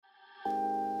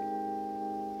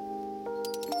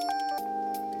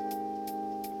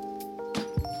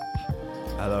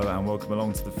Hello and welcome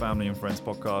along to the Family and Friends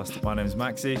podcast. My name is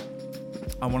Maxi.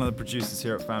 I'm one of the producers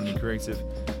here at Family Creative,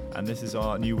 and this is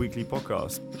our new weekly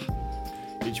podcast.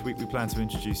 Each week we plan to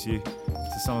introduce you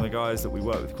to some of the guys that we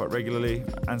work with quite regularly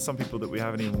and some people that we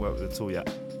haven't even worked with at all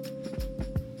yet.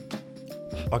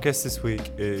 Our guest this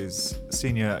week is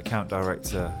Senior Account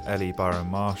Director Ellie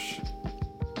Byron-Marsh.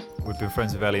 We've been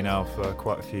friends with Ellie now for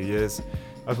quite a few years,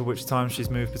 over which time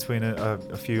she's moved between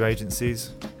a few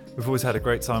agencies. We've always had a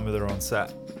great time with her on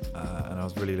set, and I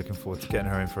was really looking forward to getting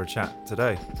her in for a chat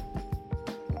today.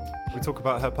 We talk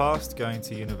about her past, going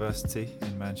to university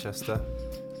in Manchester,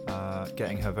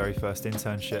 getting her very first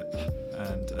internship,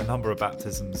 and a number of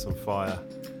baptisms of fire,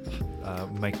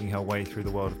 making her way through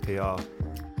the world of PR.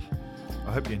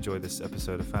 I hope you enjoy this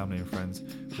episode of Family and Friends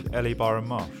with Ellie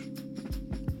Byron-Marsh.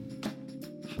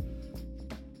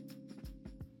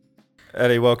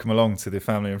 Ellie, welcome along to the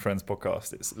Family and Friends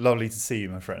podcast. It's lovely to see you,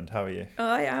 my friend. How are you?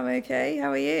 I am okay. How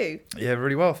are you? Yeah,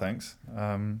 really well, thanks.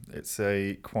 It's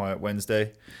a quiet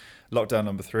Wednesday, lockdown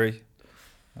number 3.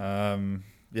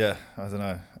 Yeah, I don't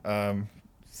know.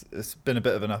 It's been a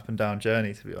bit of an up and down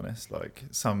journey, to be honest. Like,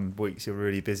 some weeks you're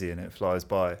really busy and it flies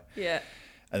by. Yeah.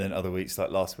 And then other weeks,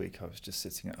 like last week, I was just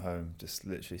sitting at home, just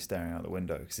literally staring out the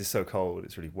window because it's so cold,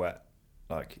 it's really wet.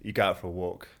 Like, you go out for a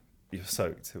walk, you're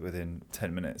soaked within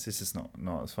 10 minutes. It's just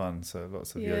not as fun. So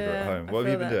lots of yoga at home. What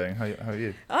have you been doing? How are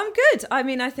you? I'm good. I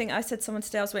mean, I think I said to someone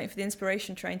today I was waiting for the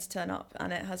inspiration train to turn up,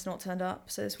 and it has not turned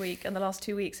up. So this week and the last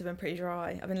 2 weeks have been pretty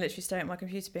dry. I've been literally staring at my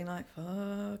computer being like,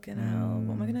 fucking hell,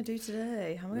 what am I going to do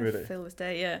today? How am I going to fill this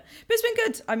day? Yeah. But it's been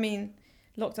good. I mean,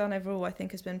 lockdown overall I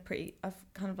think has been pretty,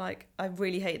 I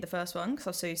really hated the first one because I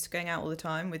was so used to going out all the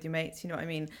time with your mates, you know what I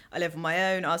mean? I live on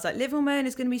my own. I was like, living on my own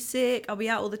is going to be sick. I'll be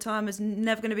out all the time. I was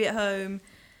never going to be at home.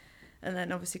 And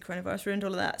then obviously coronavirus ruined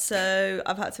all of that. So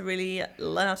I've had to really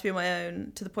learn how to be on my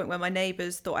own, to the point where my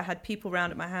neighbours thought I had people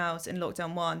around at my house in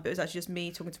lockdown 1, but it was actually just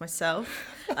me talking to myself.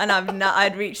 And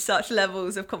I'd reached such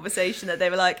levels of conversation that they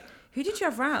were like, who did you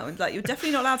have round? Like, you're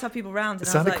definitely not allowed to have people round. And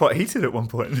it sounded quite heated at one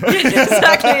point.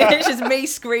 Exactly. It's just me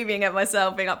screaming at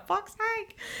myself, being like, fuck's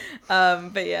sake.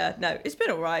 But yeah, no, it's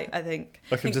been all right, I think.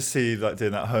 I can just see like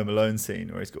doing that Home Alone scene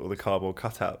where he's got all the cardboard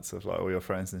cutouts of like all your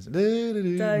friends. And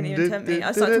don't even tempt me.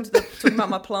 I started talking about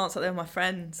my plants like they were my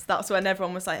friends. That's when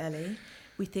everyone was like, Ellie,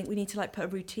 we think we need to like put a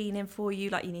routine in for you.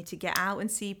 Like, you need to get out and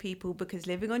see people because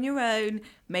living on your own,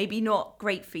 maybe not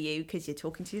great for you because you're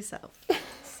talking to yourself.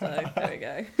 So there we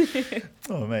go.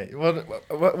 Oh, mate.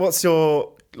 What's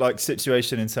your like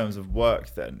situation in terms of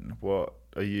work then? What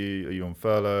are you on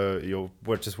furlough?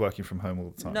 We're just working from home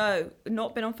all the time? No,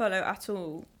 not been on furlough at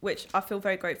all, which I feel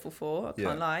very grateful for. I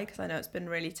can't lie, because I know it's been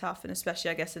really tough, and especially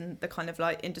I guess in the kind of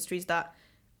like industries that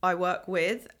I work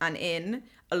with and in,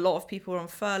 a lot of people are on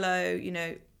furlough. You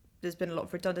know, there's been a lot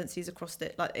of redundancies across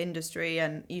the like industry,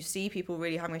 and you see people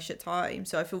really having a shit time.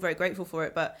 So I feel very grateful for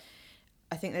it, but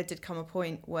I think there did come a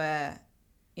point where,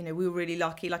 you know, we were really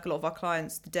lucky. Like, a lot of our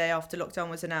clients, the day after lockdown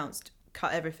was announced,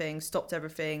 cut everything, stopped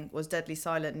everything, was deadly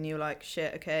silent, and you were like,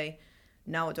 shit, okay,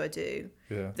 now what do I do?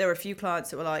 Yeah. There were a few clients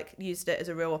that were like, used it as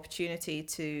a real opportunity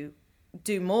to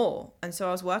do more. And so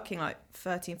I was working like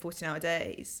 13, 14-hour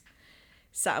days,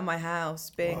 sat in my house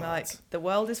being like, the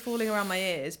world is falling around my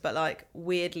ears, but like,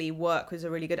 weirdly, work was a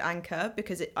really good anchor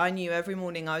because I knew every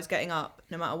morning I was getting up,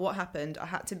 no matter what happened, I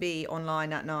had to be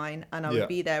online at 9 and I would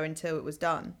be there until it was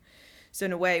done. So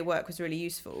in a way, work was really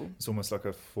useful. It's almost like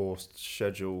a forced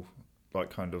schedule, like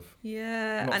kind of,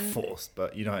 not forced,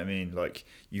 but you know what I mean? Like,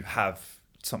 you have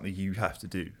something you have to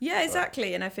do. Yeah,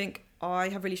 exactly. And I think I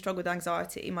have really struggled with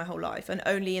anxiety my whole life. And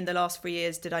only in the last 3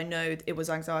 years did I know it was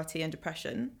anxiety and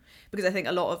depression. Because I think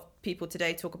a lot of people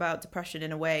today talk about depression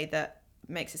in a way that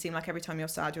makes it seem like every time you're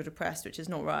sad, you're depressed, which is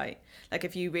not right. Like,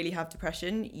 if you really have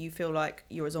depression, you feel like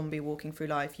you're a zombie walking through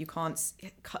life. You can't,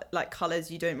 like, colours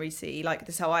you don't really see. Like,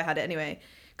 this is how I had it anyway.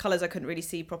 Colours I couldn't really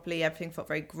see properly. Everything felt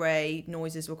very grey.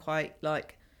 Noises were quite,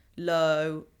 like,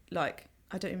 low. Like,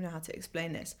 I don't even know how to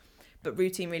explain this. But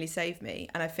routine really saved me.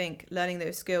 And I think learning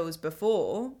those skills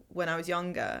before, when I was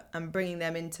younger, and bringing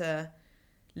them into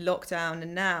lockdown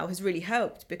and now has really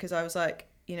helped, because I was like,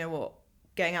 you know what,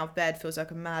 getting out of bed feels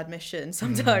like a mad mission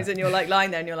sometimes. And you're like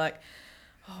lying there and you're like,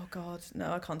 oh God,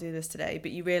 no, I can't do this today.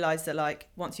 But you realise that, like,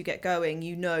 once you get going,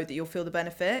 you know that you'll feel the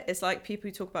benefit. It's like people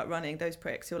who talk about running, those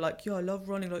pricks who are like, yeah, I love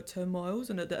running like 10 miles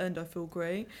and at the end I feel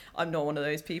great. I'm not one of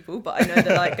those people, but I know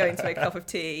that like going to make a cup of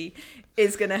tea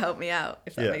is going to help me out,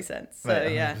 if that makes sense. So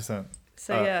Mate, yeah. 100%.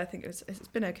 So yeah, I think it's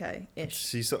been okay-ish.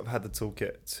 So you sort of had the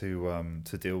toolkit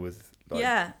to deal with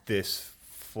like this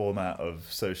format of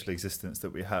social existence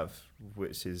that we have,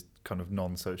 which is kind of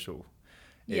non-social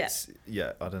it's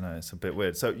I don't know, it's a bit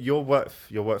weird. So your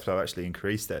workflow actually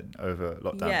increased then over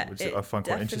lockdown, which I find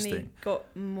quite interesting. Got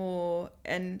more,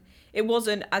 and it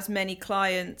wasn't as many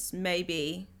clients.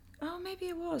 Maybe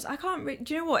it was. I can't.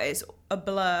 Do you know what? It's a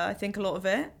blur. I think a lot of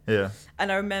it. Yeah.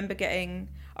 And I remember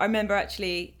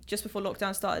actually just before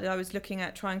lockdown started, I was looking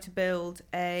at trying to build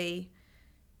a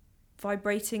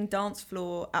vibrating dance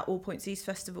floor at All Points East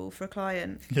Festival for a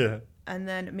client. Yeah. And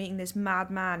then meeting this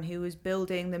madman who was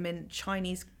building them in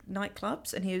Chinese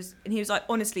nightclubs, and he was like,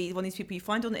 honestly, one of these people you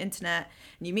find on the internet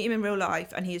and you meet him in real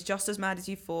life, and he is just as mad as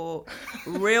you thought.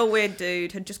 Real weird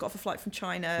dude, had just got off a flight from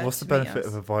China. What's the benefit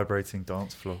of a vibrating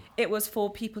dance floor? It was for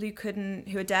people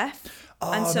who are deaf.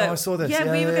 Oh, and so, no, I saw this.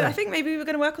 Yeah, I think maybe we were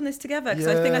going to work on this together, because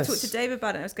I think I talked to Dave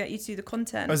about it. I was going to get you to do the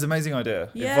content. It was an amazing idea.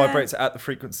 Yeah. It vibrates at the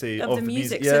frequency of the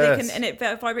music. So they can, and it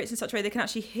vibrates in such a way they can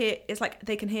actually hear. It's like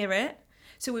they can hear it.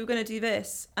 So we were going to do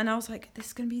this, and I was like, this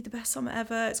is going to be the best summer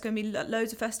ever. It's going to be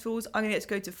loads of festivals. I'm going to get to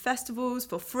go to festivals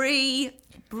for free.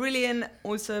 Brilliant,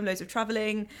 awesome, loads of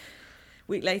travelling.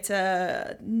 Week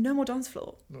later, no more dance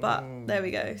floor. But there we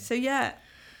go. So yeah,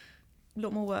 a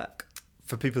lot more work.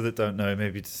 For people that don't know,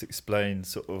 maybe just explain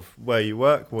sort of where you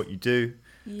work, what you do.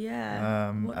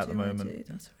 Yeah. At the moment.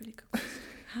 That's a really good question.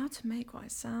 How to make what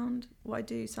I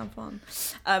do sound fun.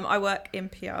 I work in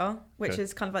PR, which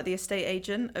is kind of like the estate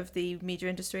agent of the media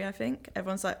industry, I think.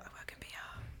 Everyone's like, I work in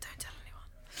PR, don't tell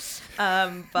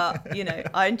anyone. But,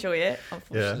 I enjoy it,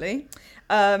 unfortunately.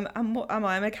 Yeah. And what am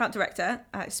I? I'm an account director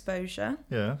at Exposure,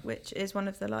 which is one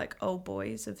of the old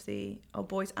boys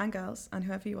and girls, and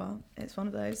whoever you are, it's one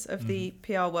of those of the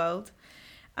PR world.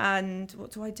 And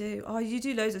what do I do? Oh, you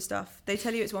do loads of stuff. They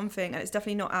tell you it's one thing, and it's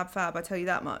definitely not ab fab, I tell you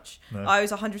that much. No. I was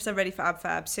 100% ready for ab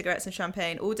fab, cigarettes and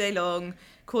champagne all day long,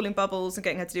 calling bubbles and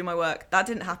getting her to do my work. That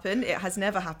didn't happen. It has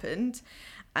never happened.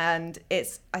 And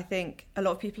I think a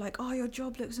lot of people are like, oh, your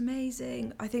job looks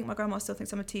amazing. I think my grandma still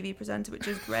thinks I'm a TV presenter, which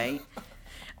is great.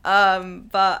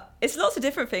 But it's lots of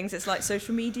different things. It's like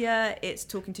social media, it's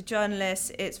talking to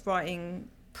journalists, it's writing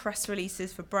press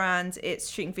releases for brands, it's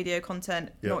shooting video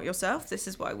content. Not yourself. This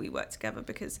is why we work together,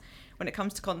 because when it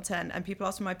comes to content and people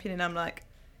ask for my opinion, I'm like,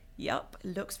 yep,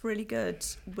 looks really good.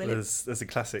 There's a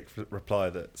classic reply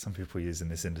that some people use in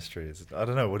this industry is, I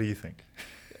don't know, what do you think?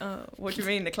 What do you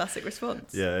mean, the classic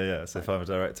response? Yeah. So if I'm a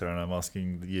director and I'm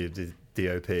asking you,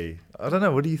 DOP, I don't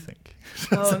know, what do you think?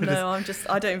 Oh, no,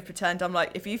 I don't even pretend. I'm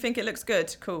like, if you think it looks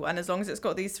good, cool. And as long as it's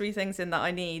got these 3 things in that I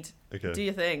need, do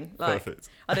your thing. Perfect.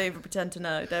 I don't even pretend to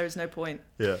know. There is no point.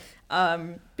 Yeah.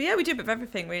 But yeah, we do a bit of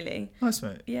everything, really. Nice,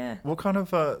 mate. Yeah. What kind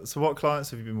of, what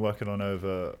clients have you been working on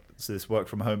over this work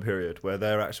from home period where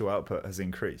their actual output has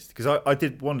increased? Because I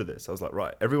did wonder this. I was like,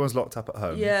 right, everyone's locked up at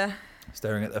home. Yeah.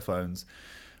 Staring at their phones.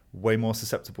 Way more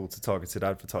susceptible to targeted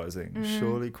advertising.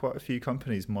 Surely quite a few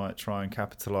companies might try and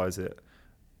capitalize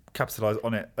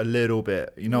on it a little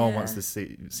bit. No one wants to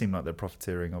seem like they're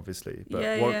profiteering, obviously. But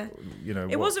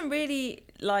it wasn't really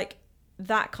like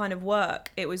that kind of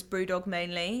work. It was Brewdog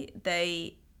mainly.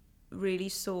 They really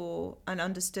saw and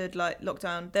understood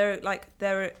lockdown. They're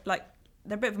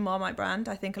a bit of a Marmite brand.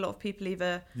 I think a lot of people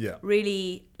either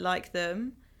really like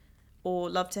them or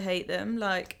love to hate them.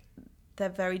 They're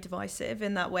very divisive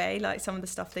in that way, some of the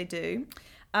stuff they do.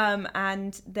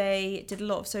 And they did a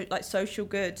lot of social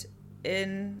good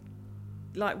in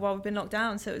while we've been locked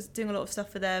down. So it was doing a lot of stuff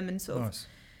for them and sort of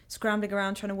scrambling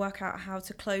around trying to work out how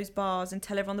to close bars and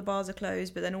tell everyone the bars are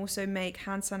closed, but then also make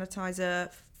hand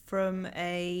sanitizer from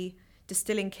a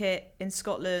distilling kit in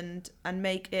Scotland and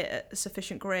make it at a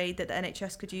sufficient grade that the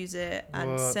NHS could use it,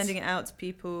 and sending it out to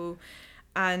people,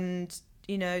 and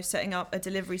setting up a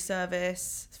delivery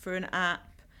service for an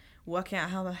app, working out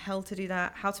how the hell to do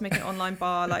that, how to make an online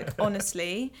bar.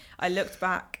 Honestly, I looked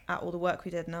back at all the work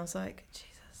we did and I was like,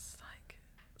 Jesus,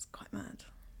 it's quite mad.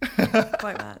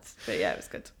 Quite mad. But yeah, it was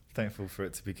good. Thankful for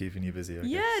it to be keeping you busy, I guess.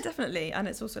 Yeah, definitely. And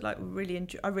it's also I really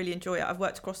enjoy it. I've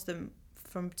worked across them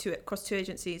across 2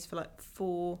 agencies for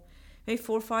 4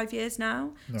 or 5 years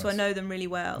now. Nice. So I know them really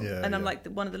well. And I'm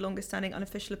one of the longest standing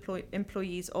unofficial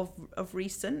employees of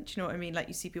recent. Do you know what I mean?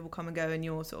 You see people come and go and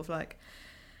you're sort of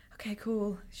okay,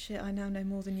 cool. Shit, I now know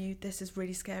more than you. This is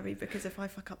really scary because if I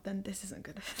fuck up, then this isn't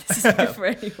good for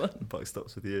anyone. The buck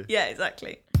stops with you. Yeah,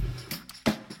 exactly.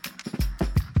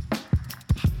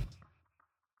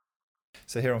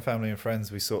 So here on Family and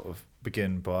Friends, we sort of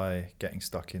begin by getting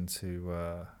stuck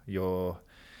into your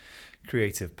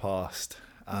creative past.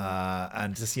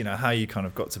 And just how you kind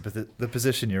of got to the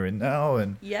position you're in now,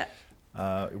 and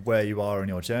where you are in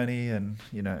your journey, and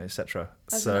etc.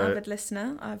 As an avid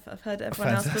listener, I've heard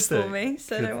everyone else before me,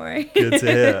 so good, don't worry. Good to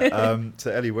hear.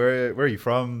 So Ellie, where are you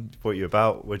from? What are you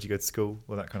about? Where'd you go to school?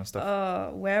 All that kind of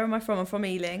stuff. Where am I from? I'm from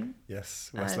Ealing.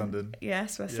 Yes, West London.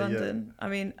 Yes, West London. I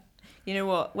mean, you know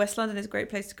what? West London is a great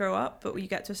place to grow up, but when you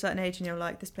get to a certain age and you're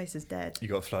like, this place is dead. You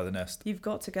got to fly the nest. You've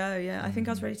got to go, yeah. I think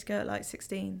I was ready to go at like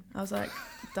 16. I was like,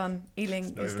 done.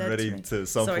 Ealing is dead ready to me. to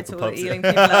sample Sorry the to all the pubs. Ealing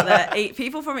people out there.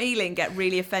 People from Ealing get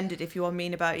really offended if you are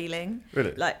mean about Ealing.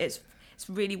 Really? Like, it's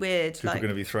really weird. People are going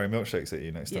to be throwing milkshakes at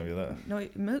you next time you're there. No,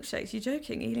 milkshakes. You're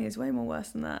joking. Ealing is way more worse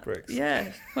than that. Bricks.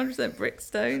 Yeah, 100% brick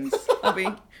stones. I'll be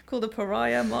called a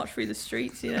pariah, march through the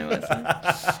streets, you know what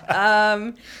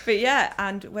I'm saying? But yeah,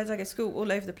 and where did I go to school?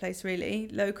 All over the place, really.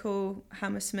 Local,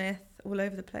 Hammersmith, all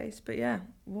over the place. But yeah,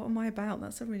 what am I about?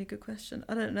 That's a really good question.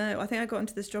 I don't know. I think I got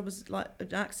into this job as like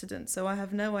an accident, so I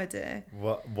have no idea.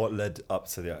 What led up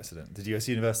to the accident? Did you go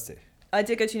to university? I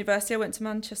did go to university. I went to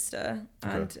Manchester,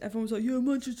 and everyone was like, yeah,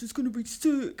 Manchester's going to be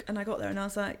sick. And I got there and I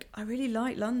was like, I really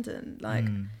like London. Like,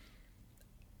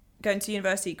 going to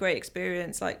university, great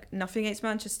experience. Like, nothing against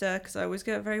Manchester, because I always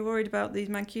get very worried about these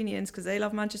Mancunians, because they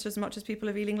love Manchester as much as people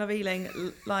of Ealing love Ealing.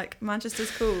 Like,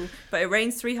 Manchester's cool. But it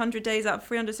rains 300 days out of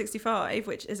 365,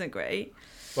 which isn't great.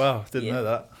 Wow, didn't know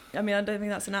that. I mean, I don't think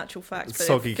that's an actual fact, but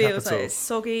soggy it feels capital. like it's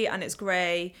soggy and it's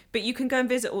grey. But you can go and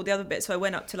visit all the other bits. So I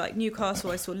went up to like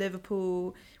Newcastle, I saw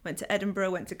Liverpool, went to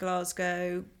Edinburgh, went to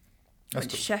Glasgow, went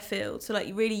to Sheffield. So like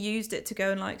you really used it to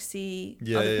go and like see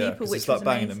other people, which it's like was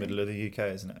bang amazing. in the middle of the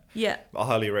UK, isn't it? Yeah. I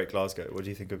highly rate Glasgow. What do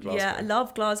you think of Glasgow? Yeah, I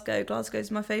love Glasgow.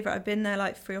 Glasgow's my favourite. I've been there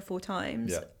like 3 or 4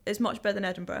 times. Yeah. It's much better than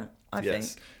Edinburgh, I think.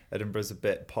 Edinburgh's a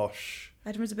bit posh.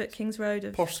 Edinburgh's a bit Kings Road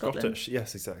of Posh Scotland. Scottish,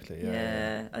 yes, exactly.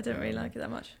 Yeah, I don't really like it that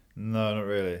much. No, not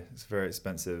really. It's very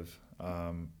expensive.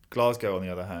 Glasgow, on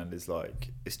the other hand, is like,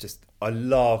 it's just, I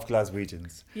love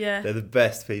Glaswegians. Yeah. They're the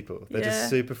best people. They're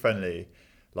just super friendly.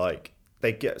 Like,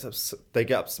 they get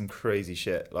up some crazy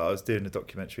shit. Like, I was doing a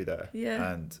documentary there,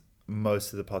 and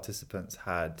most of the participants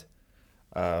had,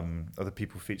 other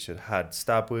people featured had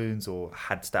stab wounds or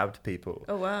had stabbed people.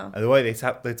 Oh wow! And the way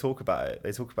they talk about it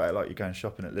like you're going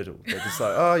shopping at Lidl. They're just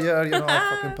like, oh yeah,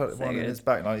 I fucking put one in his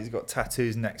back. Like, he's got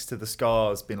tattoos next to the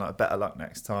scars, being like, better luck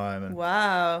next time. And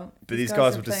wow! But these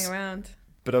guys were playing just around.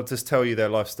 But I'll just tell you their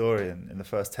life story in the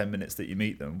first 10 minutes that you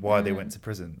meet them, why they went to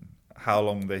prison, how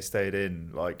long they stayed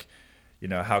in, like,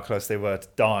 how close they were to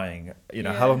dying,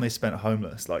 how long they spent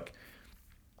homeless, like.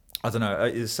 I don't know.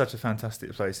 It's such a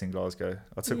fantastic place in Glasgow.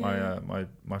 I took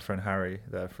my friend Harry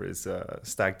there for his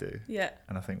stag do. Yeah.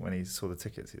 And I think when he saw the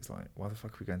tickets, he was like, "Why the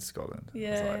fuck are we going to Scotland?" Yeah.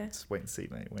 I was like, "Just wait and see,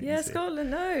 mate. Wait and see."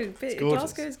 Scotland. No, but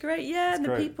Glasgow is great. Yeah, and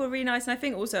the people are really nice. And I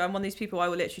think also I'm one of these people I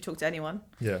will literally talk to anyone.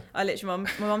 Yeah. My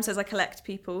mum says I collect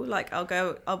people. Like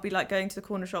I'll be like going to the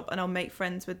corner shop and I'll make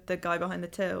friends with the guy behind the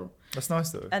till. That's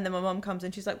nice though. And then my mum comes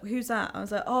and she's like, "Who's that?" I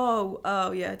was like,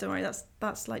 "Oh yeah, don't worry.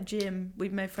 That's like Jim. We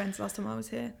made friends last time I was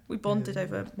here. We bonded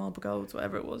over marble golds,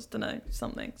 whatever it was. Don't know,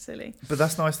 something silly." But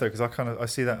that's nice though, because I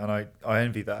see that and I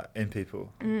envy that in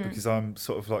people, because I'm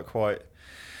sort of like quite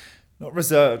not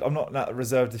reserved. I'm not that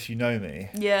reserved if you know me.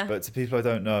 Yeah. But to people I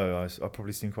don't know, I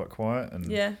probably seem quite quiet and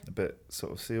a bit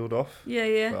sort of sealed off. Yeah,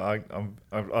 yeah.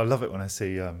 But I love it when I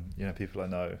see people I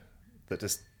know that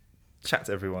just chat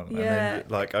to everyone. Yeah. And then,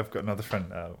 like, I've got another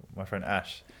friend, my friend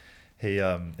Ash. He's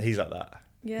like that.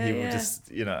 Yeah. He will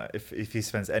just, if he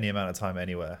spends any amount of time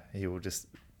anywhere, he will just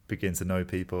begin to know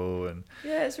people. And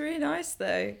yeah, it's really nice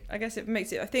though. I guess it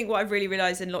makes it. I think what I've really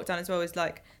realised in lockdown as well is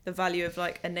like the value of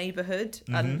like a neighbourhood.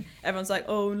 And everyone's like,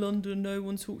 "Oh, London, no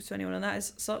one talks to anyone," and that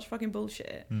is such fucking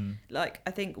bullshit. Like,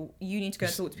 I think you need to go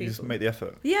and talk to people. You just make the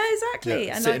effort. Yeah, exactly.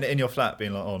 Yeah. And sitting in your flat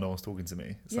being like, "Oh, no one's talking to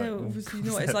me." It's obviously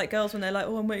not. It's like girls when they're like,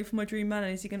 "Oh, I'm waiting for my dream man,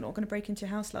 and is he not going to break into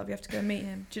your house, love? You have to go and meet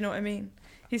him." Do you know what I mean?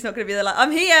 He's not going to be there like,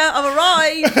 "I'm here, I've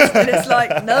arrived." And it's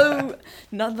like, no,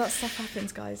 none of that stuff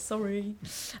happens, guys. Sorry.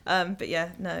 But yeah,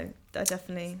 no, I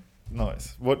definitely.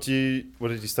 Nice. What did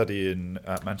you study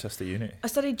at Manchester Uni? I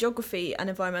studied geography and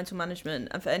environmental management,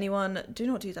 and for anyone, do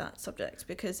not do that subject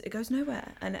because it goes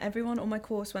nowhere. And everyone on my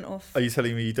course went off. Are you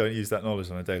telling me you don't use that knowledge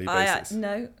on a daily basis?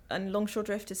 No, and Longshore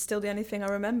Drift is still the only thing I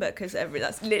remember because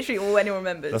that's literally all anyone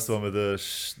remembers. That's the one with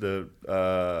the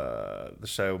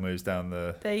shale moves down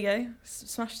the. There you go,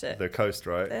 smashed it. The coast,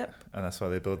 right? Yep. And that's why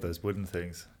they build those wooden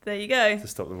things. There you go. To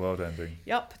stop the world ending.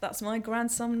 Yep, that's my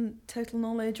grandson total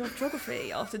knowledge of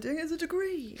geography after doing it as a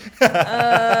degree. So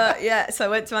I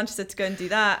went to Manchester to go and do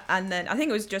that, and then I think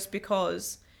it was just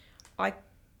because I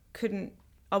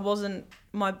wasn't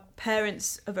my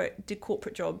parents did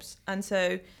corporate jobs, and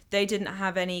so they didn't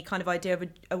have any kind of idea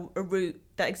of a route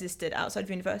that existed outside of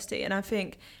university. And I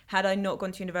think had I not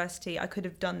gone to university, I could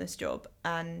have done this job,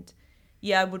 and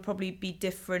I would probably be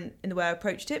different in the way I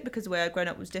approached it, because the way I'd grown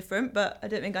up was different. But I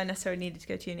don't think I necessarily needed to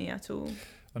go to uni at all.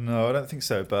 No, I don't think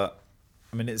so. But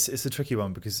I mean, it's a tricky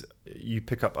one, because you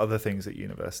pick up other things at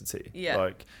university. Yeah.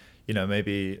 Like, you know,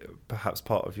 maybe perhaps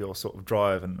part of your sort of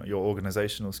drive and your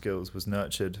organisational skills was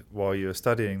nurtured while you were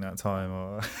studying that time,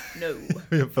 or No.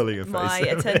 You're pulling your face. My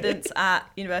attendance at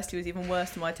university was even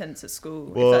worse than my attendance at school,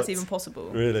 What? if that's even possible.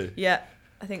 Really? Yeah.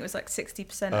 I think it was like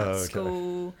 60% at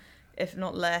school, if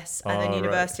not less. And then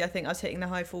university, right. I think I was hitting the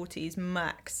high 40s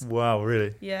max. Wow,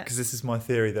 really? Yeah. Because this is my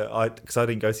theory that because I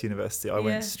didn't go to university, I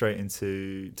went straight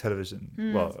into television.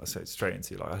 Well, I say straight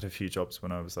into, like, I had a few jobs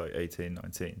when I was like 18,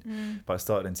 19, but I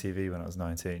started in TV when I was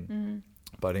 19,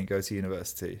 but I didn't go to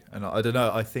university. And I don't know,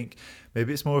 I think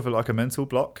maybe it's more of a mental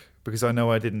block, because I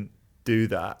know I didn't do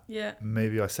that. Yeah.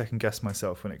 Maybe I second guess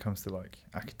myself when it comes to like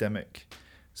academic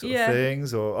sort of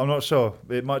things, or I'm not sure.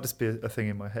 It might just be a thing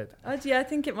in my head. I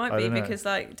think it might be, because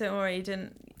like, don't worry, you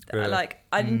didn't really?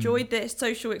 I enjoyed the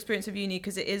social experience of uni,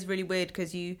 because it is really weird,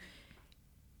 because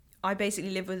I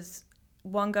basically lived with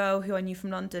one girl who I knew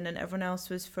from London, and everyone else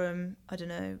was from, I don't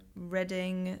know,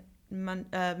 Reading,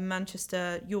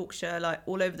 Manchester, Yorkshire, like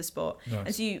all over the spot. Nice.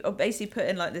 And so you are basically put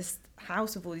in like this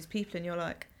house of all these people, and you're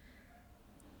like,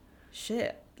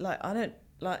 shit, like I don't.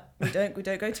 Like we don't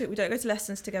go to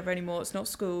lessons together anymore. It's not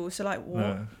school. So like what?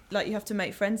 No. Like you have to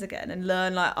make friends again and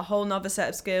learn like a whole nother set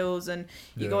of skills. And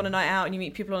you go on a night out and you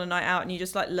meet people on a night out, and you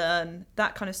just like learn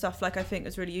that kind of stuff. Like I think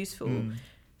was really useful.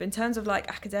 But in terms of like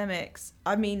academics,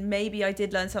 I mean, maybe I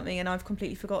did learn something and I've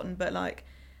completely forgotten. But like,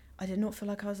 I did not feel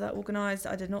like I was that organised.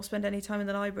 I did not spend any time in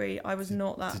the library. I was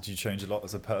not that. Did you change a lot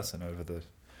as a person over the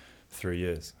 3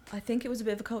 years? I think it was a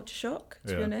bit of a culture shock,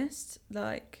 to be honest.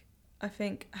 Like, I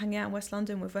think hanging out in West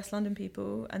London with West London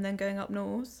people, and then going up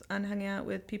north and hanging out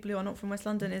with people who are not from West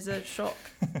London is a shock.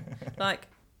 Like,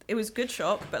 it was a good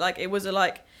shock, but like, it was a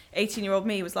 18-year-old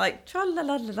me was like,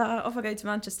 tra-la-la-la-la, off I go to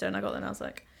Manchester. And I got there and I was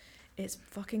like, it's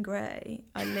fucking grey.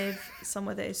 I live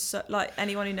somewhere that is so, like,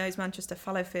 anyone who knows Manchester,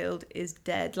 Fallowfield is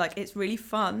dead. Like, it's really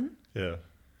fun. Yeah.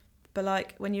 But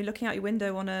like, when you're looking out your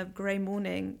window on a grey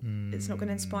morning, it's not going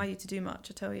to inspire you to do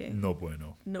much, I tell you. No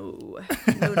bueno. No.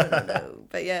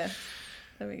 But yeah,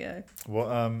 there we go.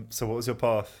 So what was your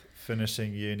path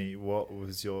finishing uni? What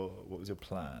was your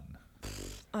plan?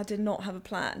 I did not have a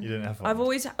plan. You didn't have one? I've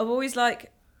always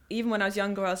like, even when I was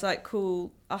younger, I was like,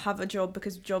 cool, I'll have a job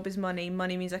because job is money.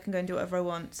 Money means I can go and do whatever I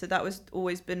want. So that was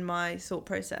always been my thought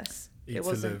process. Eat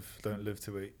to live, don't live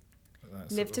to eat.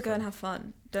 Live to go and have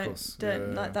fun.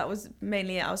 Don't like that was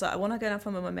mainly it. I was like, I want to go and have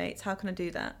fun with my mates. How can I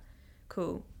do that?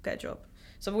 Cool, get a job.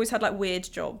 So I've always had like weird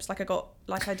jobs. Like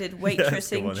I did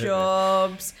waitressing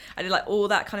jobs. I did like all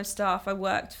that kind of stuff. I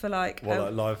worked for like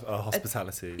live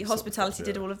hospitality. Hospitality,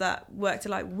 did all of that. Worked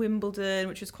at like Wimbledon,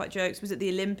 which was quite jokes. Was at the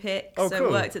Olympics. Oh, so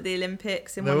cool. Worked at the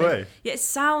Olympics. No way. Yeah, it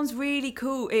sounds really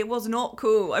cool. It was not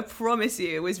cool. I promise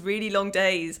you. It was really long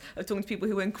days of talking to people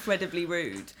who were incredibly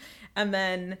rude. And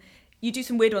then you do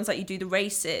some weird ones, like you do the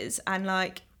races, and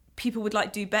like people would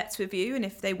like do bets with you, and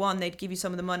if they won, they'd give you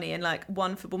some of the money. And like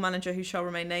one football manager who shall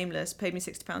remain nameless paid me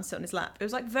 £60 to sit on his lap. It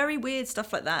was like very weird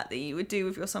stuff like that you would do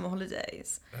with your summer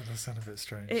holidays. That does sound a bit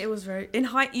strange. It was very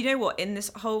you know what? In this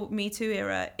whole Me Too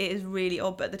era, it is really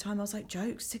odd. But at the time, I was like,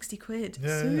 jokes, £60.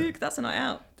 Yeah, sick. That's a night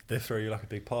out. Did they throw you like a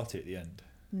big party at the end?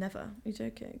 Never. Are you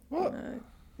joking? What? No.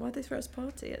 Why'd they throw us a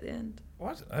party at the end? Well,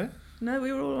 I don't know. No,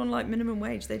 we were all on like minimum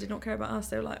wage. They did not care about us.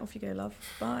 They were like, off you go, love.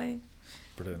 Bye.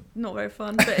 Brilliant. Not very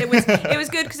fun, but it was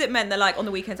good because it meant that like on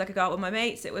the weekends I could go out with my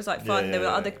mates. It was like fun. There were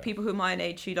other people who were my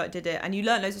age who like did it, and you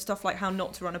learn loads of stuff like how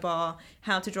not to run a bar,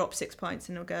 how to drop 6 pints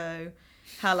in a go,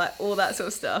 how like all that sort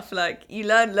of stuff. Like you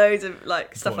learn loads of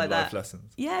like stuff like that. Life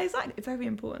lessons. Yeah, exactly. Very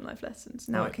important life lessons.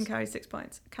 Now I can carry 6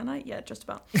 pints. Can I? Yeah, just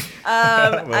about.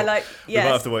 Well, I like. We might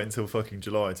have to wait until fucking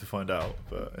July to find out,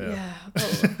 but yeah.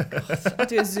 God. I'll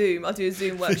do a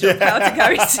Zoom workshop how to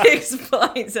carry 6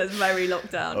 pints as very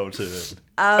lockdown. Oh, true.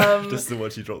 Just to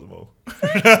watch you drop them all.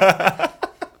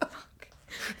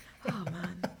 Oh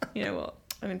man, you know what?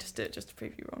 I'm going to just do it just to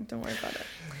prove you wrong. Don't worry about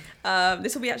it.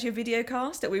 This will be actually a video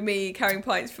cast. It will be me carrying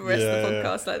pints for the rest of the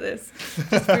podcast like this.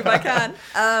 Just to prove I can.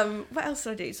 What else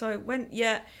did I do? So I went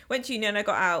to uni and I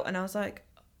got out, and I was like,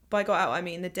 by got out, I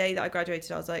mean the day that I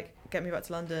graduated, I was like, get me back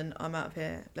to London. I'm out of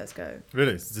here. Let's go.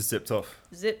 Really? Just zipped off?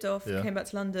 Came back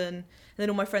to London. And then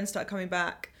all my friends started coming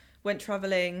back. Went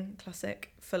travelling,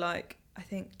 classic, for like, I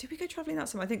think, did we go travelling that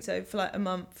summer? I think so, for like a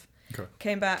month. Okay.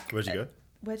 Came back. Where'd you go?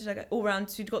 where did I go? All around.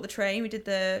 So we got the train. We did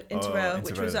the Interrail,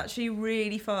 which was actually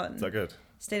really fun. Is that good?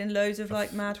 Stayed in loads of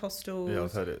like mad hostels. Yeah,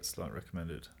 I've heard it's like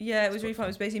recommended. Yeah, it was really fun. It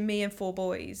was basically me and 4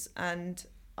 boys, and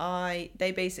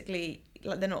they basically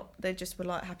like they just were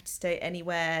like happy to stay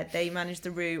anywhere. They managed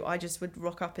the route. I just would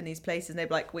rock up in these places and they'd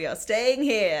be like, we are staying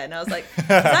here, and I was like, does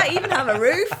that even have a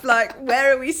roof? Like,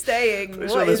 where are we staying?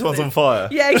 Pretty sure this one's on fire.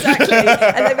 Yeah, exactly.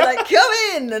 And they'd be like, come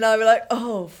in, and I'd be like,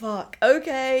 oh fuck,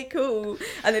 okay, cool.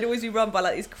 And they'd always be run by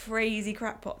like these crazy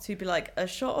crackpots who'd be like, a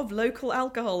shot of local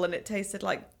alcohol, and it tasted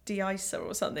like de-icer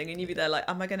or something, and you'd be there like,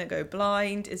 am I gonna go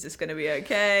blind? Is this gonna be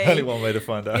okay? Only one way to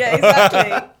find out. Yeah,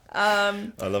 exactly. I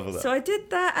love all that. So I did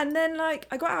that, and then like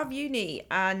I got out of uni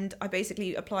and I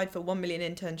basically applied for 1 million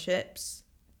internships,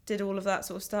 did all of that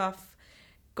sort of stuff,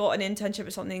 got an internship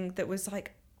at something that was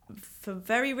like for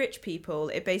very rich people.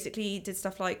 It basically did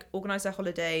stuff like organise their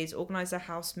holidays, organise their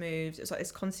house moves. It was like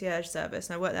this concierge service,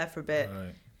 and I worked there for a bit.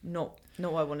 Right. Not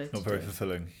what I wanted to do. Not very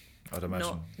fulfilling, I'd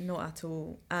imagine. Not at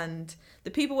all. And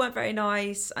the people weren't very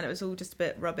nice, and it was all just a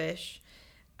bit rubbish.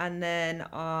 And then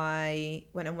I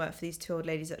went and worked for these 2 old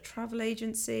ladies at a travel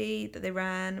agency that they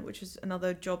ran, which was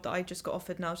another job that I just got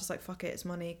offered, and I was just like, fuck it, it's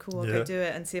money, cool, I'll go do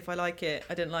it and see if I like it.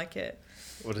 I didn't like it.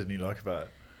 What didn't you like about it?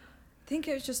 I think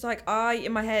it was just like,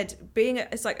 in my head,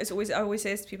 I always say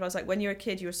this to people, I was like, when you're a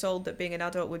kid, you were sold that being an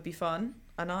adult would be fun,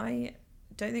 and I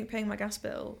don't think paying my gas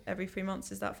bill every 3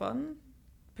 months is that fun.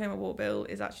 Paying my water bill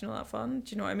is actually not that fun.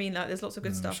 Do you know what I mean? Like, there's lots of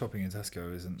good stuff. Shopping in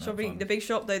Tesco isn't that Shopping, fun. the big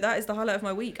shop though, that is the highlight of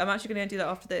my week. I'm actually going to do that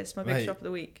after this. My big shop of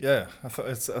the week. Yeah,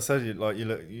 I said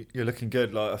you're looking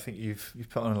good. Like, I think you've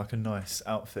put on like a nice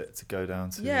outfit to go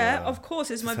down to. Yeah, of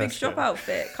course, it's my big shop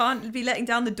outfit. Can't be letting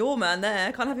down the doorman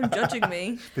there. Can't have him judging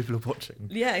me. People are watching.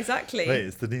 Yeah, exactly. Wait,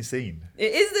 it's the new scene.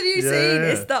 It is the new scene.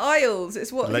 Yeah. It's the aisles.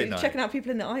 It's what Late night. checking out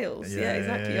people in the aisles. Yeah,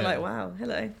 exactly. Yeah. You're like, wow,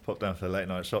 hello. Pop down for the late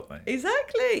night shop, mate.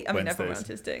 Exactly. I mean, Wednesdays. everyone else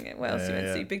is doing it. What else do you want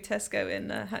to do? Big Tesco in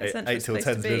Hatton Central. 8 till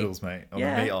 10 noodles, mate, on the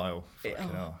meat aisle. Fucking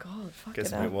hell. God, fucking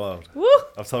Gets a hell. bit wild. Woo!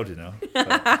 I've told you now.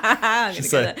 I'm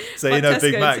Just gonna say go you know Tesco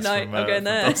Big Macs tonight. from, I'm going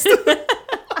there.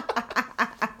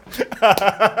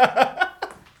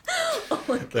 Oh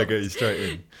my God. They'll get you straight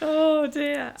in. Oh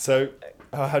dear. So,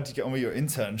 how did you get on with your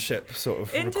internship sort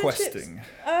of requesting?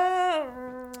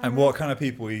 And what kind of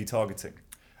people were you targeting?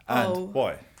 And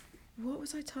why? What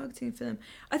was I targeting for them?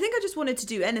 I think I just wanted to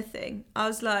do anything. I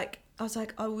was like,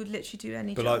 I would literally do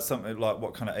any But job. like something like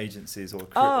what kind of agencies or?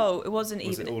 It wasn't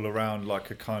was even. it all around like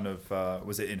a kind of?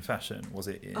 Was it in fashion? Was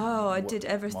it in? I did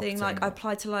everything. Like I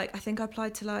applied to I think I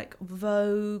applied to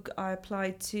Vogue. I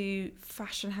applied to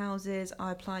fashion houses.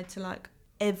 I applied to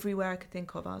everywhere I could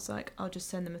think of. I was like, I'll just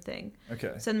send them a thing.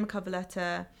 Okay. Send them a cover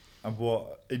letter. And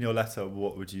what in your letter?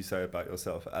 What would you say about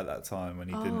yourself at that time when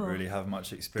you didn't really have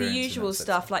much experience? The usual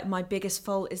stuff. Like, my biggest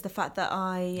fault is the fact that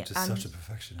I'm such a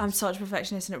perfectionist. I'm such a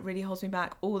perfectionist, and it really holds me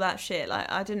back. All that shit.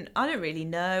 Like, I don't really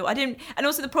know. And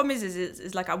also the problem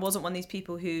is like I wasn't one of these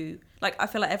people who, like, I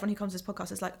feel like everyone who comes to this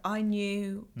podcast is like, I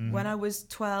knew when I was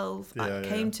 12, it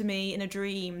came to me in a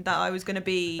dream that I was going to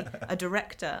be a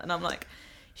director, and I'm like,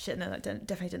 shit, no, that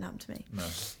definitely didn't happen to me. No.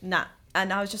 Nah.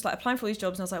 And I was just like applying for all these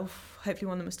jobs, and I was like, hopefully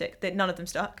one of them will stick. None of them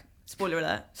stuck. Spoiler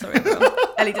alert. Sorry, everyone.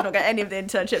 Ellie did not get any of the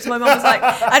internships. My mum was like,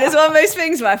 and it's one of those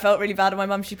things where I felt really bad. And my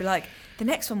mum, she'd be like, the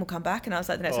next one will come back. And I was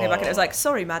like, the next one came back. And it was like,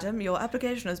 sorry, madam, your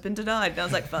application has been denied. And I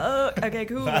was like, fuck, okay,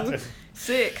 cool.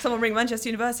 Sick. Someone ring Manchester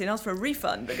University and ask for a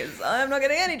refund because I'm not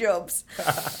getting any jobs.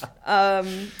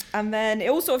 And then it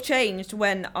all sort of changed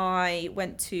when I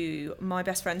went to my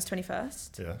best friend's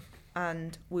 21st. Yeah.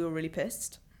 And we were really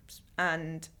pissed.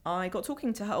 And I got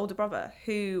talking to her older brother,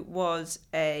 who was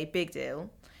a big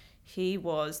deal. He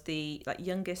was the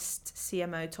youngest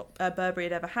CMO Burberry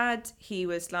had ever had. He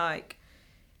was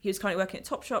currently working at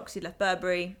Topshop because he left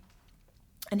Burberry,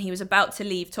 and he was about to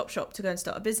leave Topshop to go and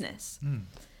start a business. And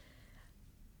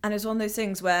it was one of those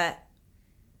things where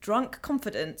drunk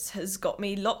confidence has got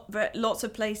me lots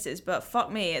of places, but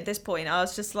fuck me, at this point I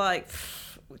was just like,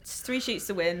 it's 3 sheets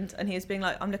to wind, and he was being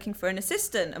like, I'm looking for an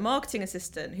assistant, a marketing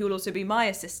assistant, who will also be my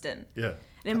assistant. Yeah.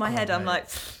 And in my head, I'm like,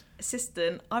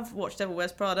 assistant, I've watched Devil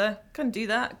Wears Prada, can do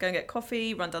that, go and get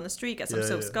coffee, run down the street, get some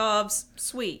silk scarves,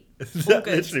 sweet. Is that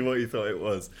literally what you thought it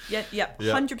was? Yeah,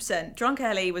 100%. Drunk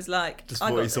Ellie was like, just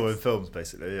what you saw in films,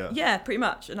 basically, yeah. Yeah, pretty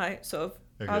much. And I sort of,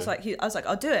 I was like,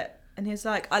 I'll do it. And he was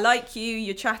like, I like you,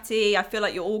 you're chatty, I feel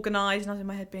like you're organised. And I was in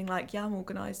my head being like, yeah, I'm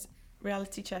organised.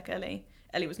 Reality check, Ellie.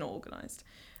 Ellie was not organised,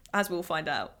 as we'll find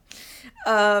out.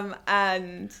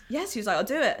 And yes, he was like, I'll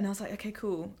do it. And I was like, okay,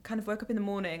 cool. Kind of woke up in the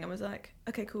morning and was like,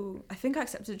 okay, cool. I think I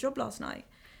accepted a job last night.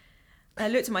 And I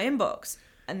looked at my inbox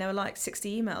And there were like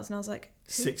 60 emails. And I was like,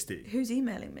 60? Who's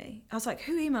emailing me? I was like,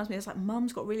 who emails me? I was like,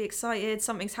 Mum's got really excited.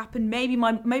 Something's happened. Maybe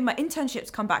my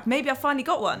internship's come back. Maybe I finally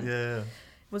got one. Yeah. It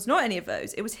was not any of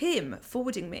those. It was him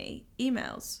forwarding me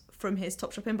emails from his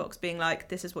Topshop inbox being like,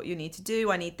 this is what you need to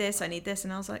do. I need this. And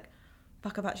I was like,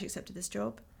 fuck, I've actually accepted this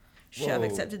job. Shit, I've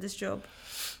accepted this job.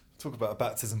 Talk about a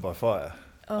baptism by fire.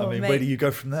 Oh, I mean, mate. where do you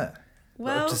go from there?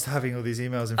 Well, just having all these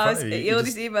emails in front of you. All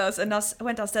these emails, and I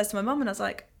went downstairs to my mum and I was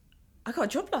like, I got a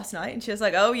job last night. And she was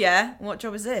like, oh yeah, what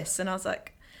job is this? And I was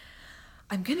like,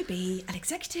 I'm going to be an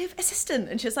executive assistant.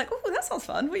 And she was like, oh, that sounds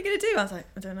fun. What are you going to do? I was like,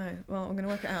 I don't know. Well, I'm going to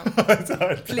work it out.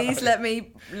 Please let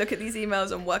me look at these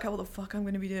emails and work out what the fuck I'm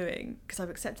going to be doing. Because I've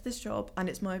accepted this job and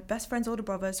it's my best friend's older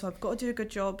brother, so I've got to do a good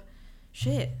job.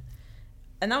 Shit.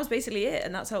 And that was basically it.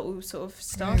 And that's how it all sort of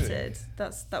started.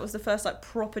 Really? That was the first like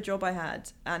proper job I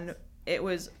had. And it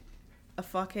was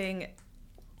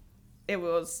it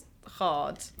was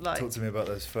hard. Like, talk to me about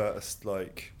those first,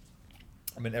 like,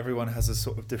 I mean, everyone has a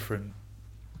sort of different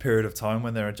period of time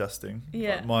when they're adjusting.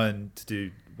 Yeah. Like mine, to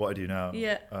do what I do now,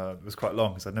 Yeah. was quite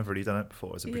long because I'd never really done it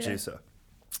before as a producer.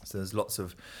 So there's lots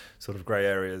of sort of grey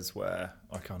areas where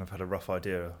I kind of had a rough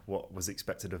idea what was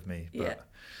expected of me, but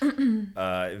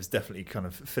it was definitely kind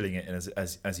of filling it in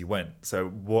as you went. So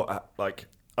what, like,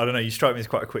 I don't know, you strike me as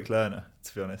quite a quick learner,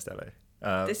 to be honest, Ellie.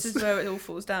 This is where it all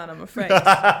falls down, I'm afraid.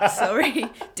 Sorry,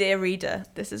 dear reader,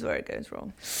 this is where it goes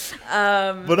wrong.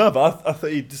 But no, but I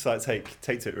thought you'd just like take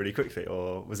to it really quickly,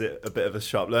 or was it a bit of a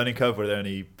sharp learning curve? Were there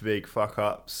any big fuck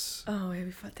ups? Oh,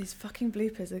 these fucking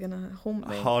bloopers are gonna haunt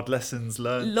me. Hard lessons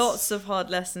learned. Lots of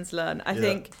hard lessons learned. I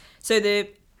think so. The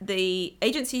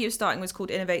agency you were starting was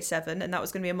called Innovate 7, and that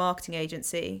was going to be a marketing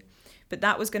agency. But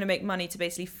that was going to make money to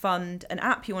basically fund an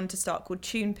app you wanted to start called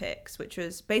TunePix, which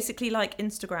was basically like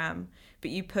Instagram,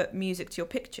 but you put music to your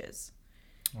pictures.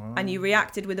 Oh. And you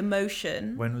reacted with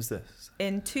emotion. When was this?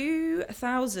 In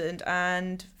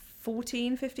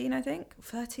 2014, 15, I think.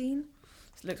 13.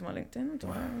 Look at my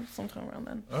LinkedIn. Sometime around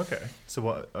then. Okay. So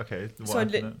what? Okay.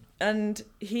 And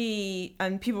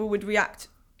people would react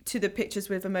to the pictures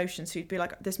with emotion. So you'd be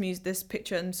like, this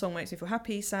picture and song makes me feel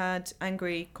happy, sad,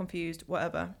 angry, confused,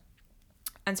 whatever.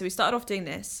 And so we started off doing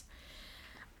this.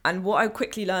 And what I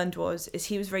quickly learned is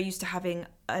he was very used to having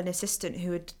an assistant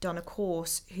who had done a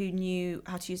course, who knew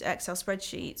how to use Excel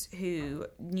spreadsheets, who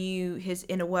knew his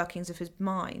inner workings of his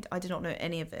mind. I did not know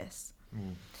any of this.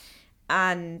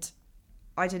 And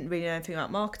I didn't really know anything about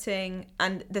marketing.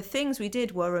 And the things we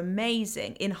did were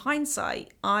amazing. In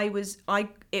hindsight,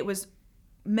 it was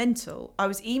mental. I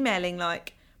was emailing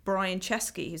like Brian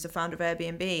Chesky, who's the founder of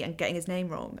Airbnb, and getting his name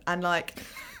wrong. And like...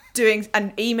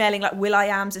 emailing like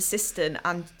will.i.am's assistant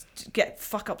and get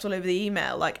fuck ups all over the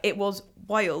email. Like, it was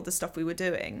wild, the stuff we were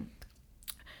doing.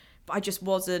 But I just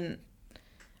wasn't,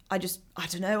 I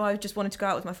don't know, I just wanted to go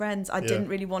out with my friends. I didn't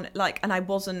really want, like, and I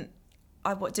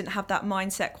didn't have that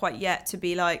mindset quite yet to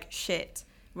be like, shit,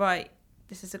 right,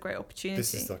 this is a great opportunity.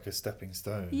 This is like a stepping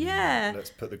stone. Yeah. Let's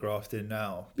put the graft in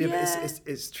now. Yeah, but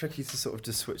it's tricky to sort of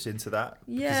just switch into that.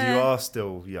 Because Yeah. you are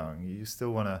still young. You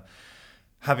still want to...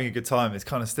 Having a good time is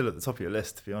kind of still at the top of your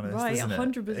list, to be honest, right, isn't it?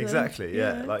 100%. Exactly,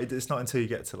 yeah. Like, it's not until you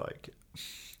get to, like...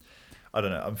 I don't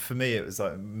know. For me, it was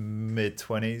like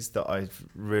mid-20s that I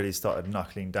really started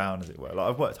knuckling down, as it were. Like,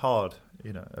 I've worked hard,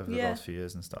 over the last few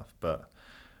years and stuff, but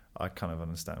I kind of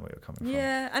understand where you're coming from. Yeah,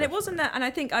 and definitely. it wasn't that, and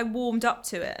I think I warmed up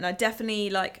to it, and I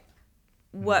definitely like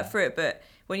worked through it. But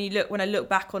when I look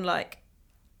back on like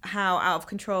how out of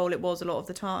control it was a lot of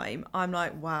the time, I'm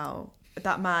like, wow,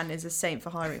 that man is a saint for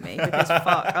hiring me, because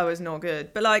fuck, I was not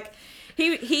good. But like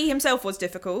he himself was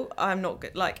difficult. I'm not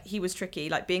good. Like, he was tricky.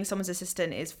 Like, being someone's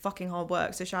assistant is fucking hard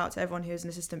work. So shout out to everyone who's an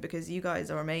assistant, because you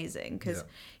guys are amazing. Because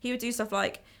he would do stuff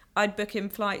like, I'd book him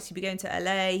flights. He'd be going to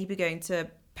LA. He'd be going to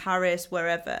Paris,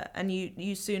 wherever. And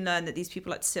you soon learn that these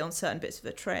people like to sit on certain bits of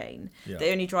the train. Yeah.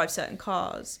 They only drive certain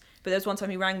cars. But there was one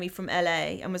time he rang me from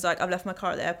LA and was like, I've left my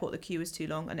car at the airport. The queue is too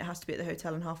long and it has to be at the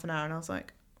hotel in half an hour. And I was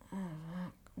like, oh,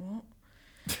 what?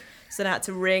 So then I had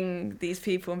to ring these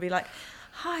people and be like,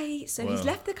 hi, so he's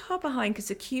left the car behind because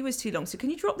the queue was too long. So can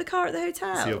you drop the car at the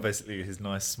hotel? So you're basically his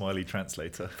nice smiley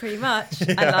translator. Pretty much.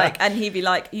 And he'd be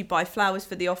like, you buy flowers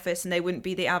for the office and they wouldn't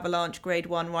be the Avalanche grade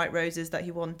 1 white roses that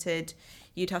he wanted.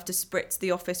 You'd have to spritz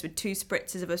the office with 2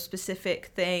 spritzes of a specific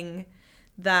thing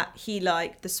that he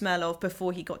liked the smell of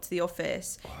before he got to the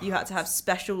office. Wow. You had to have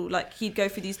special, like, he'd go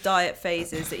through these diet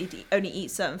phases that he'd only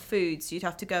eat certain foods. So you'd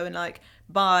have to go and like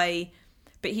buy,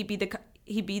 but he'd be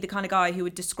the kind of guy who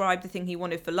would describe the thing he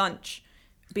wanted for lunch,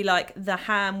 be like, the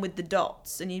ham with the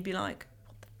dots, and you'd be like,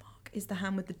 what the fuck is the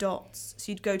ham with the dots?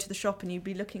 So you'd go to the shop and you'd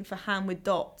be looking for ham with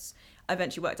dots, I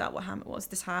eventually worked out what ham it was.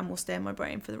 This ham will stay in my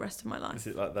brain for the rest of my life. Is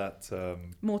it like that?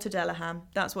 Mortadella ham.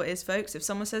 That's what it is, folks. If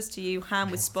someone says to you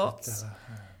ham with spots,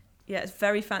 yeah, it's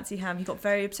very fancy ham. He got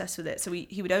very obsessed with it. So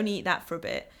he would only eat that for a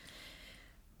bit.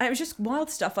 And it was just wild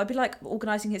stuff. I'd be like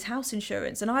organising his house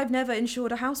insurance. And I've never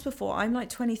insured a house before. I'm like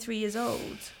 23 years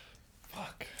old.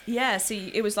 Fuck. Yeah, so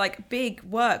it was like big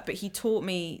work, but he taught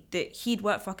me that he'd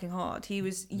worked fucking hard. He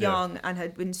was young and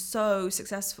had been so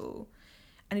successf'l,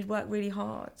 and he'd worked really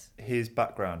hard. His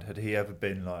background, had he ever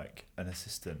been like an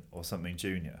assistant or something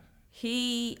junior?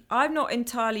 I'm not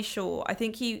entirely sure. I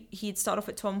think he'd started off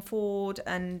at Tom Ford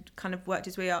and kind of worked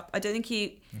his way up. I don't think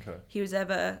he was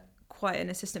ever quite an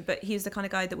assistant, but he was the kind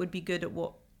of guy that would be good at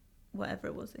whatever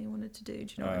it was that he wanted to do. Do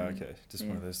you know what I mean? Okay, just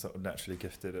one of those sort of naturally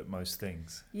gifted at most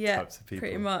things types of people.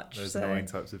 Pretty much. Those so annoying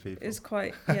types of people. It was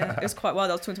quite wild.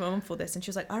 I was talking to my mum for this, and she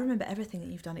was like, I remember everything that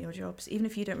you've done at your jobs, even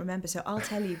if you don't remember, so I'll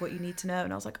tell you what you need to know.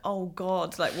 And I was like, oh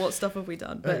God, like what stuff have we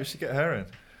done? But we should get her in.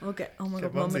 Oh my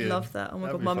God, Mum would love that. Oh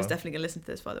my God, Mum is definitely going to listen to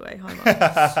this, by the way. Hi,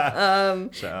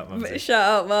 Mum. Shout out, Mum. Shout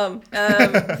out, Mum.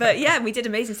 But yeah, we did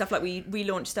amazing stuff. Like we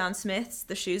relaunched Stan Smith's,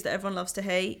 the shoes that everyone loves to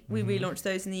hate. We relaunched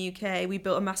those in the UK. We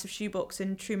built a massive shoebox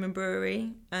in Truman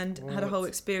Brewery and had a whole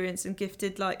experience and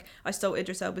gifted, like, I stole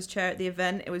Idris Elba's chair at the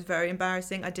event. It was very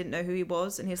embarrassing. I didn't know who he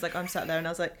was. And he was like, I'm sat there, and I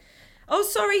was like, oh,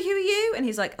 sorry, who are you? And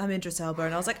he's like, I'm Idris Elba.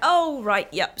 And I was like, oh, right,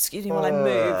 yep, excuse me while I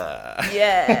move.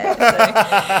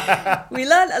 Yeah. So we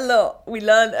learned a lot. We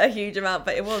learned a huge amount,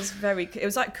 but it was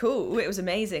like cool. It was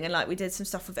amazing. And like we did some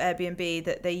stuff with Airbnb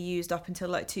that they used up until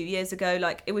like 2 years ago.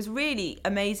 Like it was really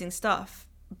amazing stuff.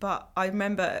 But I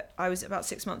remember I was about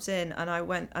 6 months in, and I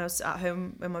was at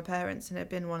home with my parents, and it had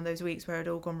been one of those weeks where it had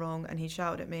all gone wrong, and he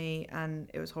shouted at me, and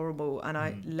it was horrible. And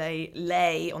I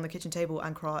lay on the kitchen table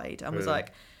and cried and was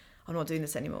like, I'm not doing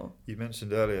this anymore. You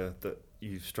mentioned earlier that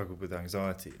you've struggled with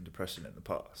anxiety and depression in the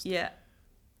past. Yeah.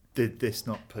 Did this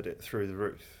not put it through the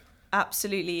roof?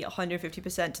 Absolutely,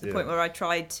 150%, to the point where I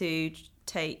tried to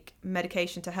take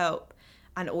medication to help,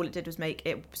 and all it did was make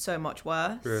it so much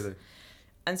worse. Really?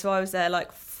 And so I was there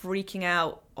like freaking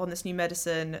out on this new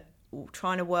medicine,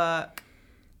 trying to work,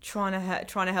 trying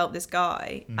to help this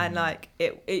guy. And like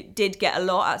it did get a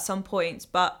lot at some points,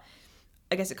 but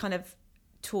I guess it kind of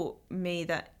taught me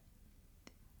that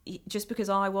just because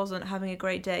I wasn't having a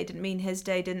great day didn't mean his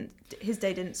day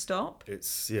didn't stop.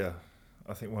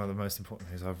 I think one of the most important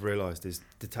things I've realised is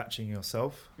detaching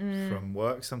yourself from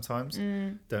work sometimes.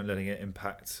 Don't letting it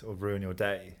impact or ruin your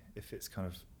day if it's kind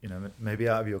of, maybe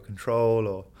out of your control,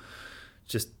 or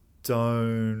just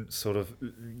don't sort of,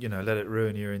 let it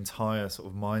ruin your entire sort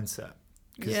of mindset.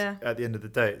 Because at the end of the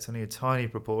day, it's only a tiny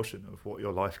proportion of what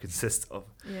your life consists of.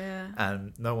 Yeah.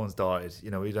 And no one's died.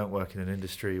 We don't work in an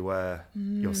industry where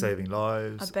you're saving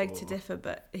lives. I beg to differ,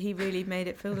 but he really made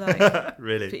it feel like...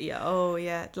 Really? But yeah. Oh,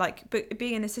 yeah. Like, but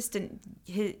being an assistant,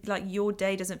 your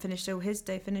day doesn't finish till his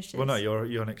day finishes. Well, no,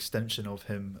 you're an extension of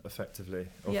him, effectively,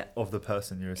 of the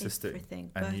person you're assisting.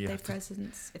 Everything. And birthday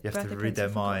presents. You have to read their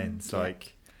minds,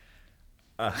 like...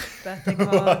 birthday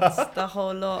cards, the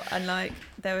whole lot. And like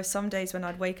there were some days when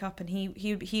I'd wake up and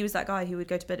he was that guy who would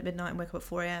go to bed at midnight and wake up at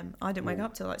 4 a.m. I didn't wake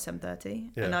up till like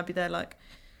 7:30, and I'd be there like,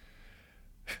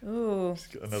 oh,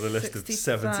 another list of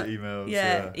 70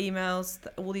 emails. Emails,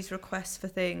 all these requests for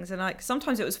things, and like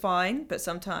sometimes it was fine, but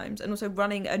sometimes, and also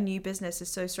running a new business is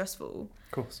so stressful.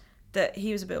 Of course. That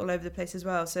he was a bit all over the place as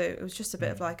well. So it was just a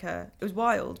bit of like it was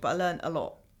wild, but I learned a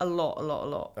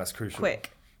lot. That's crucial.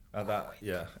 Quick. At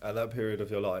that period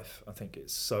of your life, I think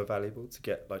it's so valuable to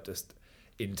get like just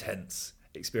intense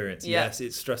experience. Yeah. Yes,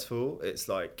 it's stressful. It's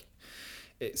like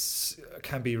it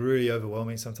can be really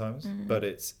overwhelming sometimes, but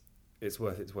it's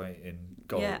worth its weight in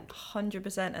gold. Yeah,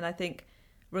 100%. And I think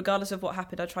regardless of what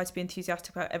happened, I try to be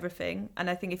enthusiastic about everything. And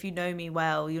I think if you know me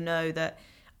well, you know that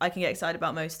I can get excited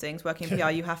about most things. Working in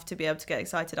PR, you have to be able to get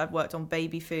excited. I've worked on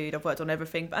baby food. I've worked on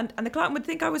everything. And the client would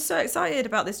think I was so excited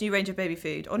about this new range of baby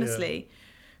food, honestly. Yeah.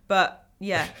 But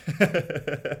yeah,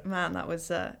 man, that was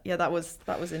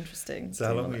interesting. So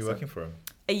how long were you working for him?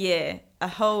 A year.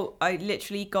 I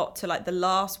literally got to like the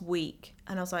last week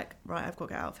and I was like, right, I've got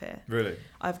to get out of here. Really?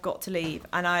 I've got to leave.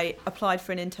 And I applied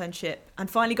for an internship and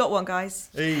finally got one, guys.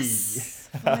 Hey. Yes.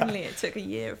 Finally, it took a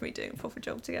year of me doing a proper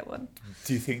job to get one.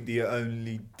 Do you think the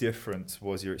only difference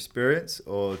was your experience,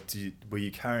 or were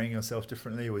you carrying yourself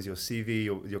differently? Was your CV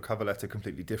or your cover letter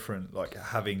completely different, like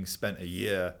having spent a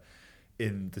year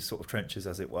in the sort of trenches,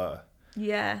 as it were?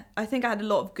 Yeah, I think I had a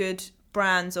lot of good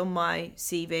brands on my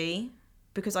CV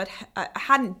because I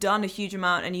hadn't done a huge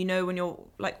amount, and when you're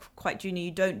like quite junior, you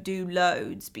don't do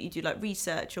loads, but you do like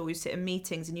research, or you sit in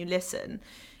meetings and you listen,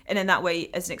 and in that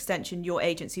way, as an extension, your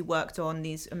agency worked on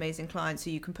these amazing clients, so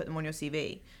you can put them on your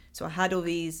CV. So I had all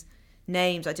these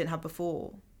names I didn't have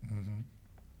before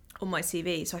on my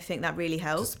CV. So I think that really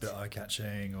helped. Just a bit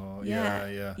eye-catching, or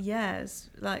Yeah, yeah.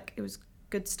 it was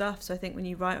good stuff. So I think when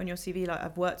you write on your CV, like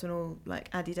I've worked on all like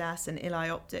Adidas and Eli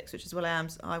Optics, which is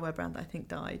Will.i.am's eyewear brand that I think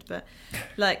died, but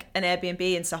like an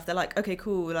Airbnb and stuff, they're like, okay,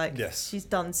 cool, like she's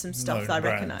done some stuff known that I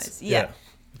brands. recognise. Yeah,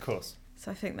 of course. So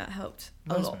I think that helped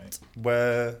a Nice, lot. mate.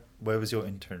 Where was your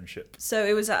internship? So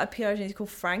it was at a PR agency called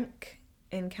Frank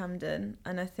in Camden,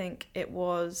 and I think it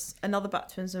was another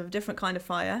baptism of a different kind of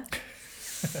fire.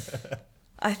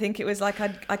 I think it was like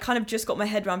I kind of just got my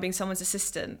head around being someone's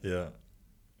assistant. Yeah.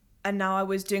 And now I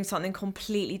was doing something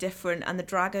completely different, and the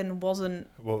dragon wasn't.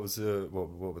 What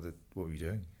were you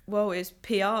doing? Well, it's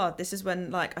PR. This is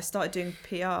when like I started doing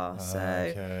PR.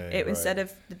 Instead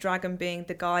of the dragon being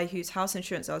the guy whose house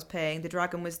insurance I was paying, the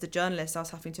dragon was the journalist I was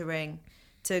having to ring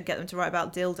to get them to write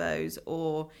about dildos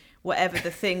or whatever the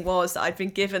thing was that I'd been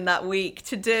given that week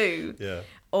to do. Yeah.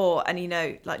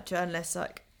 Like journalists,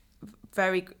 like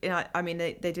very, I mean,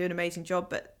 they do an amazing job,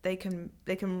 but they can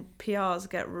PRs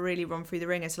get really run through the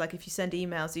ringer. So like if you send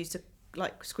emails, they used to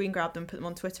like screen grab them, put them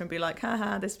on Twitter and be like,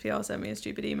 haha, this PR sent me a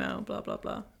stupid email, blah, blah,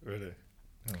 blah. Really?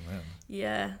 Oh man.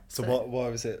 Yeah. So why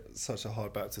was it such a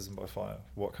hard baptism by fire?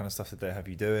 What kind of stuff did they have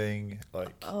you doing? Like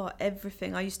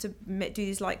everything. I used to do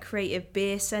these like creative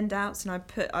beer send outs, and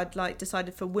I'd like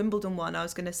decided for Wimbledon one I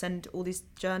was going to send all these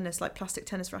journalists like plastic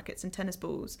tennis rackets and tennis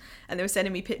balls, and they were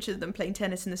sending me pictures of them playing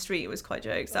tennis in the street. It was quite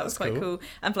jokes. That was quite cool.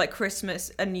 And for like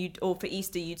Christmas or for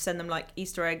Easter you'd send them like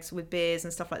Easter eggs with beers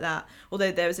and stuff like that.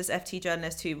 Although there was this FT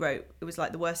journalist who wrote it was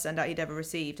like the worst send out he'd ever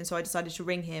received, and so I decided to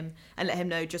ring him and let him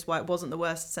know just why it wasn't the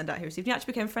worst send out he received. He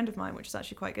actually became a friend of mine, which is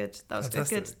actually quite good. That was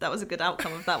good. That was a good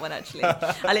outcome of that one, actually.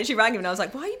 I literally rang him and I was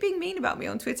like, why are you being mean about me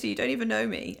on Twitter? You don't even know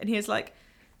me. And he was like,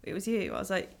 it was you. I was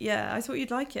like, yeah, I thought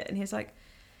you'd like it. And he was like,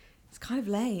 it's kind of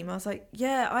lame. I was like,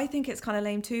 yeah, I think it's kind of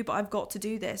lame too, but I've got to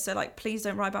do this. So like, please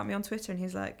don't write about me on Twitter. And he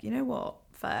was like, you know what?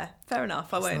 Fair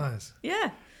enough. I won't. Nice.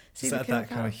 Yeah. So that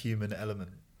kind of human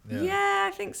element. Yeah,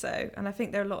 I think so. And I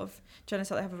think there are a lot of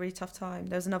journalists out there have a really tough time.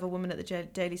 There was another woman at the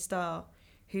Daily Star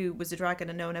who was a dragon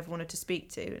and no one ever wanted to speak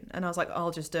to. And I was like,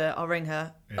 I'll just do it. I'll ring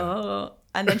her. Yeah. Oh.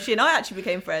 And then she and I actually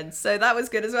became friends. So that was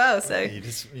good as well. So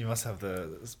you must have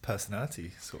the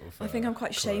personality sort of. I think I'm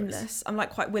quite shameless. I'm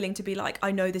like quite willing to be like,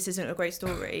 I know this isn't a great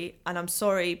story and I'm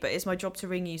sorry, but it's my job to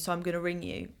ring you. So I'm going to ring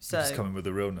you. So just coming with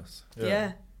the realness.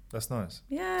 Yeah. That's nice.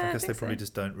 Yeah. I guess they probably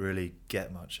just don't really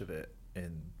get much of it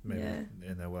in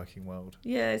their working world.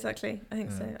 Yeah, exactly. I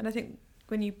think so. And I think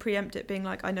when you preempt it being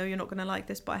like, I know you're not going to like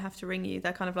this, but I have to ring you,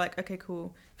 they're kind of like, okay,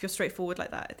 cool. If you're straightforward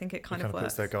like that, I think it kind of works.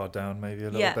 Puts their guard down maybe a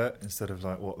little bit instead of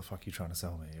like, what the fuck are you trying to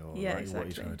sell me? Or like, what are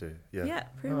you trying to do? Yeah,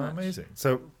 pretty much. Amazing.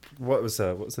 So what was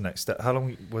the next step? How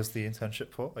long was the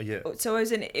internship for? A year? So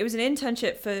it was an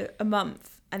internship for a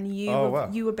month, and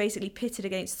you were basically pitted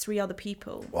against 3 other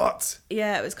people. What?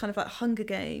 Yeah, it was kind of like Hunger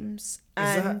Games.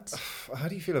 How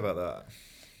do you feel about that?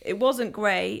 It wasn't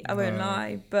great, I won't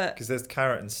lie, but because there's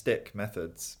carrot and stick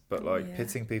methods, but like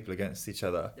pitting people against each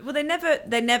other. Well, they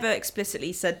never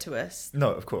explicitly said to us.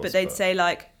 No, of course. But they'd say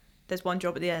like, "There's one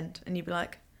job at the end," and you'd be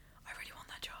like, "I really want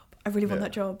that job. I really want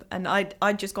that job." And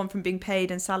I'd just gone from being paid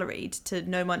and salaried to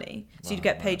no money, so you'd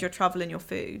get paid your travel and your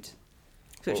food.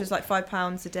 So which was like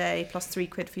 £5 a day plus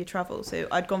 £3 for your travel. So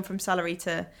I'd gone from salary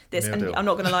to this, and I'm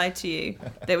not going to lie to you,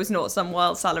 there was not some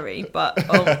wild salary, but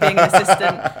being an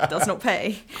assistant does not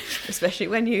pay, especially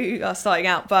when you are starting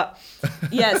out. But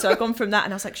yeah, so I'd gone from that,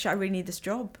 and I was like, shit, I really need this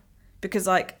job because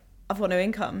like I've got no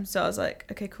income. So I was like,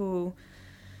 okay, cool,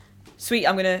 sweet,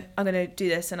 I'm gonna do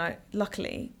this. And I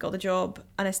luckily got the job,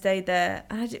 and I stayed there,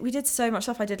 and we did so much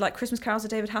stuff. I did like Christmas carols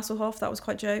with David Hasselhoff. That was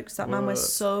quite jokes. That man wears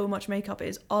so much makeup, it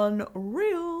is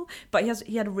unreal. But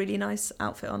he had a really nice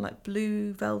outfit on, like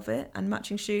blue velvet and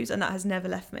matching shoes, and that has never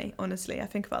left me. Honestly, I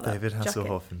think about that. David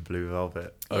Hasselhoff in blue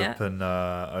velvet, open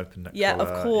neck yeah, collar,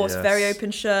 of course, very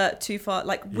open shirt, too far,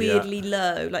 like weirdly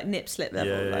low, like nip slip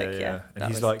level,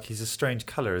 And he's a strange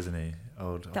colour, isn't he?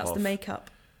 That's Hoff. The makeup.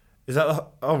 Is that?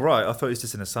 Oh right, I thought he was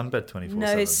just in a sunbed 24/7.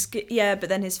 No, his skin. Yeah, but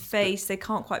then his face, they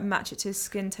can't quite match it to his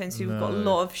skin tone. So we've got a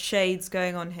lot of shades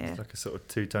going on here. It's like a sort of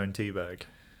two-tone teabag.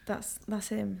 That's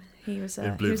him. He was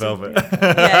in blue velvet.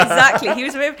 Yeah, exactly. He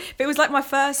was. But it was like my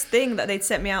first thing that they'd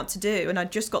sent me out to do, and I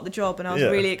just got the job, and I was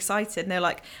really excited. And they're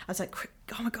like, I was like,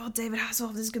 oh my god, David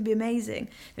Hasselhoff, this is gonna be amazing.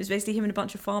 It was basically him and a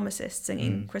bunch of pharmacists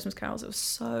singing Christmas carols. It was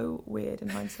so weird in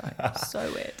hindsight. So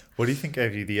weird. What do you think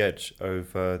gave you the edge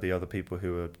over the other people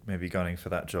who were maybe gunning for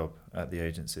that job at the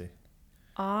agency?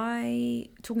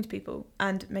 Talking to people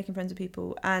and making friends with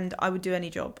people, and I would do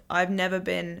any job. I've never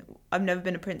been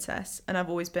a princess, and I've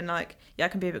always been like, yeah, I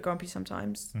can be a bit grumpy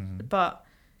sometimes, but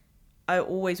I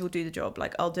always will do the job.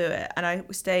 Like, I'll do it. And I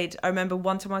remember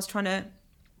one time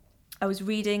I was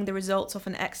reading the results off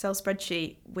an Excel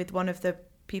spreadsheet with one of the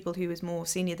people who was more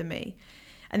senior than me.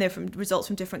 And they're from results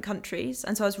from different countries.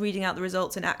 And so I was reading out the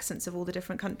results in accents of all the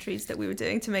different countries that we were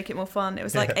doing to make it more fun. It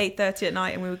was like 8:30 at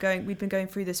night and we'd been going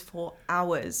through this for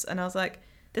hours. And I was like,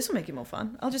 this will make it more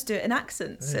fun. I'll just do it in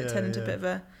accents. So it turned into a bit of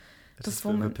a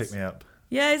performance. Pick me up.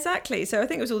 Yeah, exactly. So I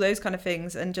think it was all those kind of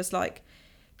things and just like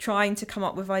trying to come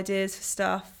up with ideas for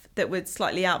stuff that were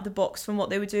slightly out of the box from what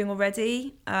they were doing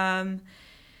already. And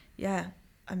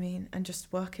just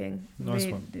working. Nice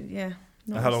one. Yeah.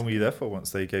 How long were you there for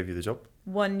once they gave you the job?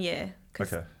 1 year.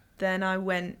 Okay. Then I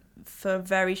went for a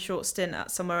very short stint at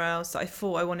somewhere else. I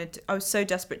was so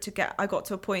desperate I got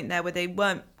to a point there where they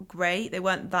weren't great. They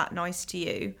weren't that nice to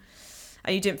you.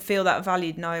 And you didn't feel that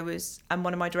valued. And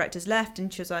one of my directors left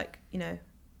and she was like,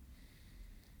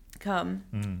 come.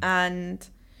 And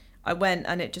I went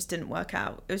and it just didn't work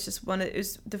out. It was just one of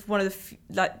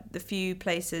the few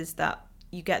places that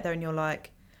you get there and you're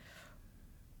like,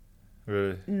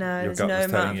 really? No, there's no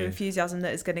amount of enthusiasm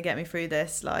that is going to get me through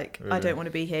this. Like, really? I don't want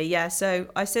to be here. Yeah, so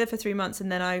I stayed there for 3 months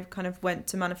and then I kind of went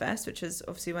to Manifest, which is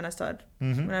obviously when I started,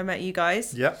 when I met you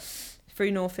guys. Yeah.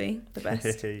 Through Northie, the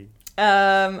best.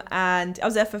 And I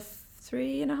was there for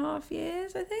 3.5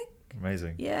 years, I think.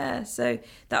 Amazing. Yeah, so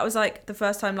that was like the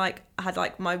first time like I had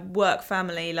like my work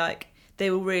family, like they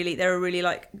were really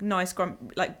like nice grump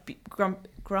of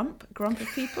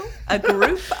people. A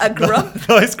grump.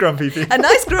 Nice grumpy people. A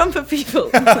nice grump of people.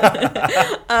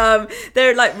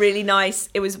 They're like really nice.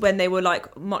 It was when they were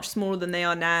like much smaller than they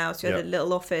are now. So we had a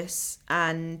little office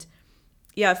and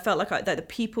I felt like the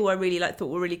people I really like thought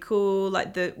were really cool.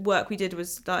 Like the work we did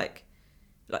was like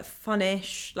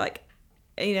funnish, like,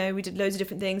 we did loads of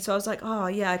different things. So I was like, oh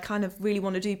yeah, I kind of really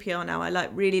want to do PR now. I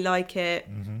really like it.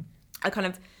 I kind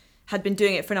of had been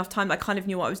doing it for enough time. I kind of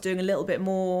knew what I was doing a little bit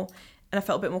more and I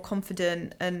felt a bit more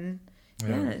confident and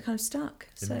it kind of stuck.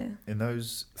 In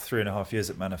those 3.5 years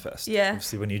at Manifest, yeah.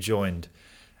 Obviously when you joined,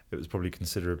 it was probably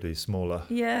considerably smaller,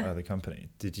 the company.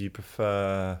 Did you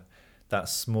prefer that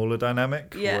smaller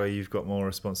dynamic where you've got more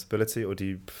responsibility, or do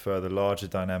you prefer the larger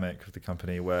dynamic of the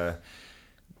company where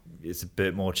it's a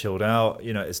bit more chilled out,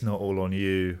 it's not all on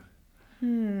you?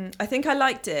 I think I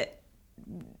liked it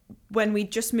when we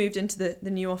just moved into the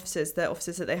new offices, the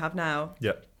offices that they have now.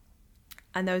 Yeah.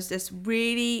 And there was this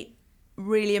really,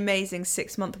 really amazing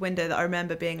 6-month window that I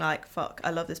remember being like, fuck,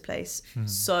 I love this place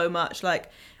so much. Like,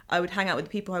 I would hang out with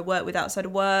the people I work with outside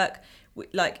of work.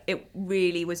 Like, it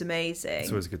really was amazing. It's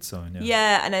always a good sign, yeah.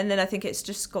 Yeah, and then I think it's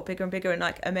just got bigger and bigger and,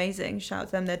 like, amazing. Shout out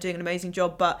to them, they're doing an amazing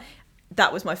job. But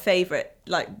that was my favourite,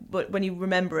 like, when you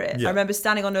remember it. Yeah. I remember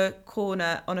standing on a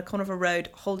corner of a road,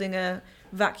 holding a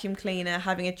vacuum cleaner,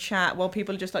 having a chat while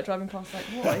people are just like driving past like,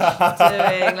 what is she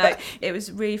doing? Like, it was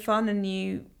really fun, and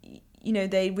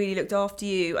they really looked after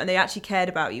you and they actually cared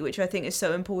about you, which I think is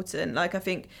so important. Like, I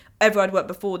think everywhere I'd worked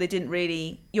before, they didn't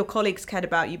really, your colleagues cared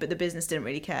about you but the business didn't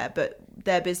really care, but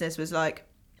their business was like,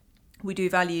 we do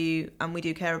value you and we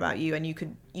do care about you. And you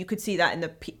could see that in the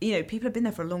people have been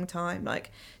there for a long time,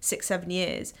 like 6-7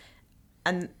 years,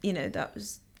 and that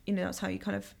was that's how you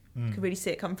kind of could really see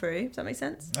it come through. Does that make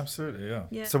sense? Absolutely,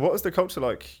 yeah. So what was the culture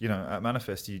like, at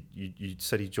Manifest? You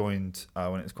said you joined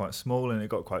when it was quite small and it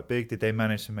got quite big. Did they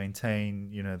manage to maintain,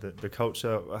 the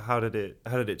culture? How did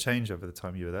it change over the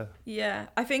time you were there? Yeah,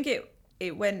 I think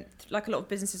it went, like a lot of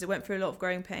businesses, it went through a lot of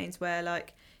growing pains where,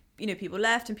 like, people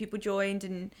left and people joined,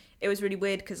 and it was really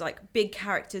weird because, like, big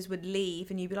characters would leave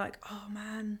and you'd be like, oh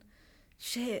man,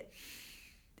 shit.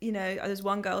 There's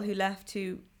one girl who left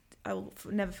who I will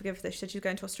never forgive this. She said she was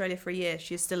going to Australia for a year.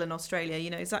 She is still in Australia.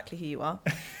 You know exactly who you are.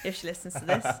 If she listens to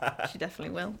this, she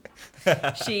definitely will.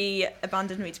 She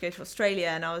abandoned me to go to Australia,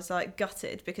 and I was like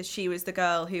gutted because she was the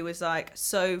girl who was like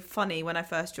so funny when I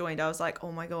first joined. I was like,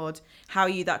 oh my God, how are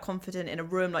you that confident in a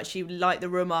room? Like, she would light the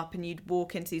room up and you'd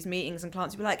walk into these meetings and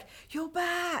clients would be like, you're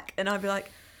back. And I'd be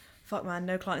like, fuck man,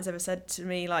 no client has ever said to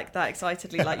me like that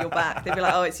excitedly, like, you're back. They'd be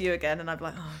like, oh, it's you again. And I'd be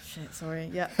like, oh shit, sorry.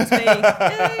 Yeah, it's me.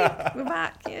 Yay, we're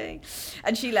back. Yay.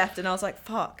 And she left and I was like,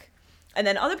 fuck. And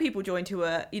then other people joined who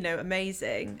were,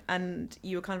 amazing. And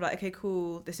you were kind of like, okay,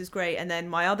 cool, this is great. And then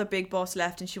my other big boss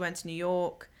left and she went to New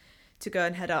York to go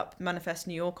and head up Manifest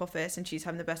New York office, and she's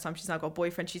having the best time. She's now got a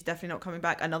boyfriend. She's definitely not coming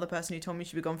back. Another person who told me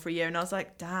she'd be gone for a year. And I was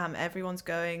like, damn, everyone's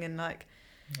going, and like,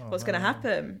 what's going to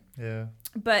happen? Yeah.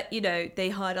 But they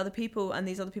hired other people, and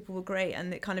these other people were great,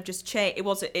 and it kind of just changed.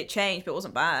 It changed, but it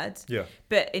wasn't bad. Yeah.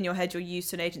 But in your head, you're used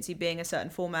to an agency being a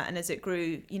certain format, and as it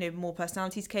grew, more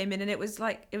personalities came in, and it was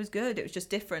good. It was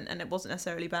just different, and it wasn't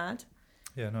necessarily bad.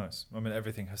 Yeah, nice. I mean,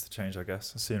 everything has to change, I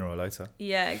guess, sooner or later.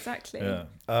 Yeah, exactly. Yeah.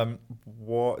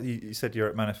 What you said you're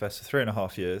at Manifest for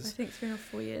 3.5 years. I think 3 or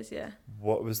 4 years, yeah.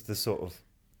 What was the sort of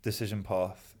decision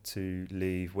path to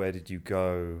leave? Where did you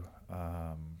go?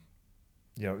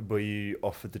 Were you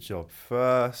offered the job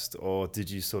first, or did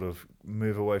you sort of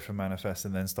move away from Manifest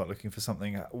and then start looking for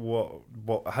something?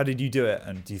 How did you do it,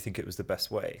 and do you think it was the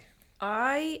best way?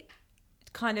 I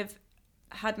kind of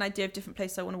had an idea of different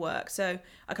places I want to work. So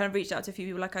I kind of reached out to a few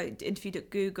people, like I interviewed at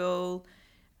Google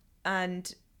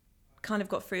and kind of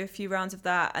got through a few rounds of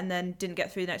that and then didn't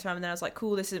get through the next round. And then I was like,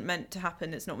 cool, this isn't meant to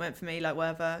happen. It's not meant for me, like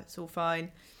whatever, it's all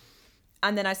fine.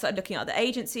 And then I started looking at other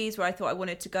agencies where I thought I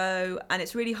wanted to go. And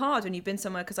it's really hard when you've been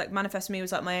somewhere, because like Manifest for me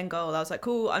was like my end goal. I was like,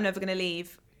 cool, I'm never going to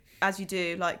leave. As you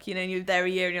do, like, you know, you're there a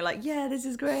year and you're like, yeah, this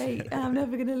is great. I'm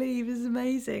never going to leave. This is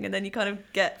amazing. And then you kind of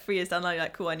get 3 years down the line,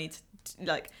 like, cool, I need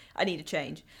a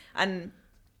change. And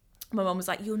my mum was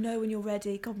like, you'll know when you're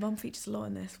ready. God, mum features a lot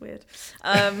in this, weird.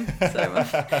 Sorry, mum.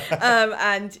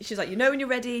 And she's like, you know when you're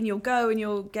ready and you'll go and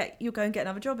you'll go and get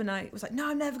another job. And I was like, no,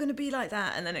 I'm never going to be like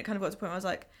that. And then it kind of got to the point where I was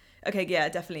like, okay, yeah,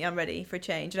 definitely, I'm ready for a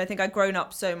change. And I think I'd grown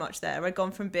up so much there. I'd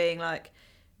gone from being like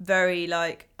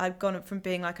I'd gone from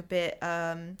being like a bit,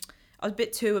 I was a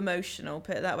bit too emotional,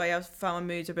 put it that way. I found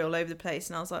my moods a bit all over the place,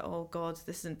 and I was like, oh God,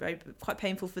 this isn't quite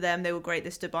painful for them. They were great. They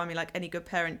stood by me like any good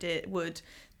parent would.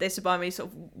 They stood by me,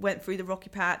 sort of went through the rocky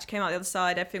patch, came out the other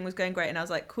side, everything was going great, and I was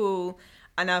like, cool.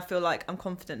 I now feel like I'm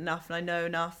confident enough and I know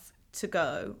enough to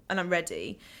go and I'm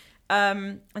ready.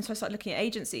 And so I started looking at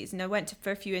agencies, and I went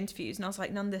for a few interviews, and I was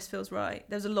like, none of this feels right.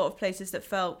 There was a lot of places that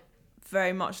felt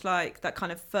very much like that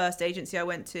kind of first agency I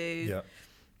went to. Yeah.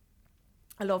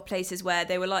 A lot of places where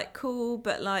they were like, cool,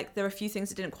 but like there were a few things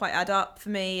that didn't quite add up for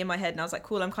me in my head. And I was like,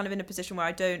 cool, I'm kind of in a position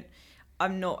where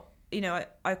I'm not, you know,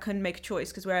 I can make a choice,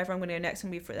 because wherever I'm going to go next,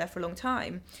 I'm going to be there for a long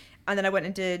time. And then I went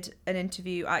and did an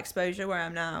interview at Exposure, where I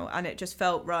am now, and it just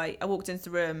felt right. I walked into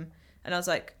the room and I was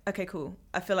like, okay, cool.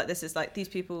 I feel like this is like, these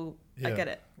people, I get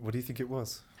it. What do you think it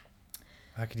was?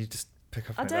 How can you just pick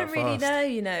up? I don't really know,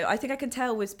 you know. I think I can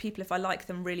tell with people if I like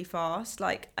them really fast,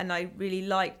 like, and I really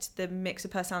liked the mix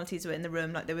of personalities that were in the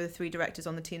room. Like, there were the 3 directors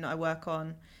on the team that I work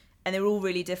on, and they were all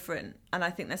really different. And I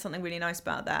think there's something really nice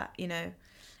about that, you know.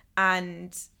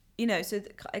 And, you know, so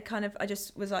I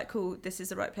just was like, cool, this is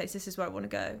the right place. This is where I want to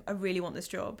go. I really want this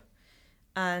job.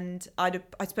 And I'd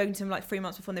spoken to them like 3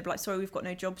 months before, and they'd be like, sorry, we've got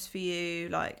no jobs for you,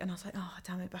 like, and I was like, oh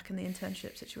damn it, back in the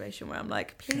internship situation where I'm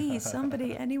like, please,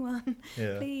 somebody, anyone,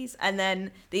 please. And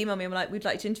then they emailed me and were like, we'd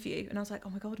like to interview you. And I was like, oh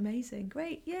my God, amazing,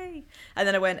 great, yay. And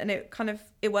then I went, and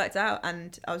it worked out,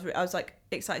 and I was like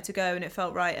excited to go, and it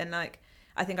felt right. And like,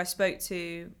 I think I spoke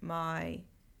to my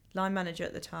line manager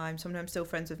at the time, someone I'm still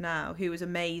friends with now, who was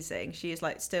amazing. She is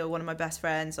like still one of my best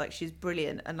friends, like she's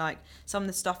brilliant. And like some of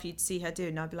the stuff you'd see her do,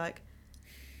 and I'd be like,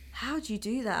 how do you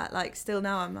do that? Like, still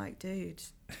now I'm like, dude,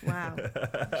 wow,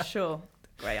 sure,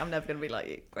 great, I'm never going to be like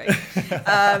you, great.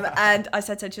 And I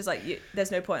said to her, she was like,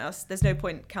 there's no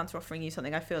point counter offering you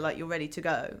something. I feel like you're ready to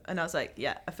go. And I was like,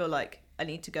 yeah, I feel like I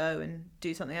need to go and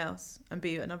do something else and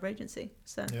be at another agency.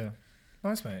 So yeah,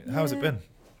 nice, mate. How's it been?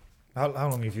 How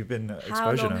long have you been at Exposure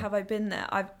How long now? have I been there?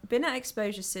 I've been at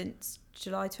Exposure since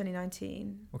July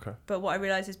 2019. Okay. But what I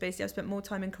realised is basically I've spent more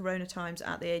time in Corona times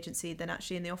at the agency than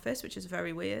actually in the office, which is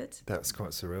very weird. That's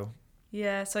quite surreal.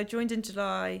 Yeah, so I joined in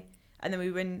July, and then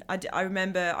we were in, I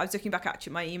remember I was looking back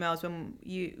actually at my emails when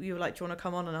you were like, do you want to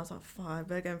come on? And I was like, fine, I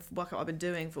better go and work out what I've been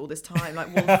doing for all this time.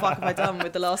 Like, what the fuck have I done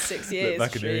with the last 6 years? Look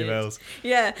back at your emails.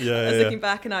 Yeah, I was looking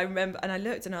back, and I remember, and I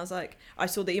looked, and I was like, I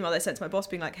saw the email that I sent to my boss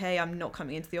being like, hey, I'm not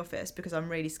coming into the office because I'm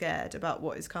really scared about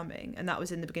what is coming. And that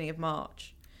was in the beginning of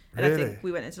March. And Really? I think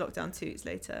we went into lockdown 2 weeks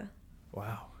later.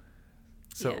 Wow.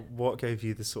 So what gave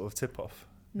you the sort of tip off?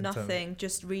 Nothing,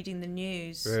 just reading the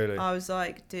news. Really? I was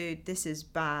like, dude, this is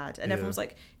bad. And everyone was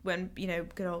like, when, you know,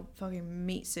 good old fucking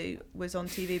Meat Suit was on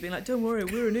TV being like, don't worry,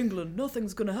 we're in England,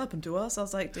 nothing's going to happen to us. I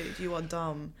was like, dude, you are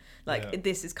dumb. Like,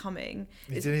 this is coming.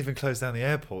 You didn't even close down the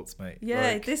airports, mate.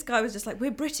 Yeah, like, this guy was just like,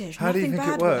 we're British, how do you nothing think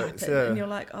bad it will works? happen. Yeah. And you're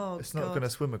like, oh, it's not going to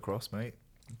swim across, mate.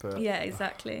 But yeah,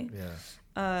 exactly.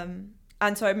 yeah.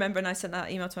 And so I remember, and I sent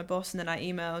that email to my boss, and then I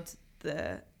emailed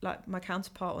my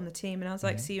counterpart on the team, and I was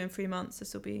like, see you in 3 months,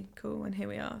 this will be cool. And here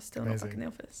we are, still Amazing.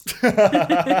 not back in the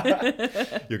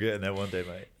office. You're getting there one day,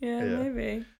 mate. Yeah,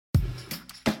 maybe.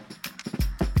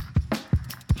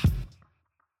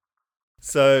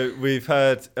 So we've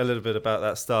heard a little bit about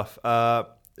that stuff.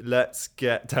 Let's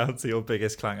get down to your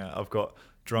biggest clanger. I've got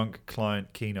drunk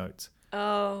client keynote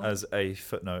as a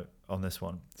footnote on this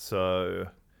one. So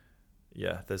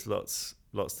yeah, there's lots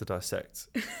to dissect.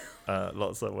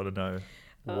 Lots I want to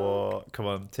know. Come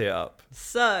on, tee it up.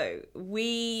 So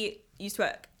used to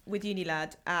work with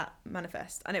Unilad at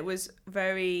Manifest, and it was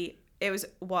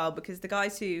wild because the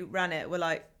guys who ran it were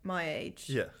like my age.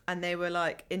 Yeah. And they were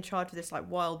like in charge of this like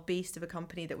wild beast of a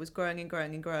company that was growing and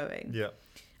growing and growing. Yeah.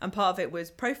 And part of it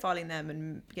was profiling them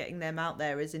and getting them out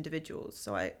there as individuals.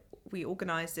 So we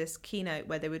organised this keynote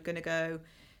where they were going to go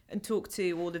and talk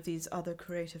to all of these other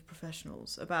creative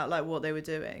professionals about like what they were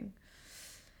doing.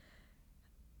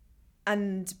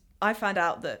 And I found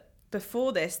out that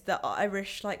before this, the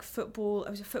Irish like football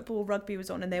rugby was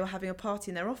on, and they were having a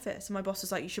party in their office. And my boss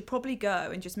was like, you should probably go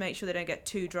and just make sure they don't get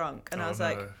too drunk. And I was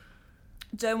like,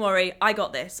 don't worry, I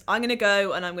got this. I'm going to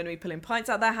go and I'm going to be pulling pints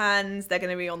out their hands. They're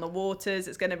going to be on the waters.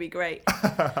 It's going to be great.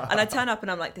 And I turn up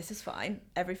and I'm like, this is fine.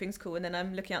 Everything's cool. And then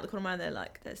I'm looking out the corner of my eye and they're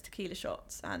like, there's tequila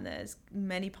shots and there's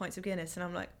many pints of Guinness. And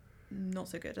I'm like, not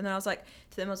so good. And then I was like,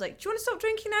 to them, I was like, do you want to stop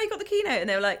drinking now? You got the keynote? And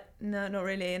they were like, no, not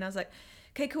really. And I was like,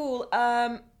 okay, cool.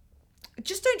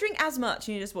 Just don't drink as much.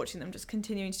 And you're just watching them just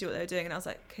continuing to do what they were doing. And I was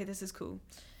like, okay, this is cool.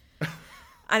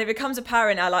 And it becomes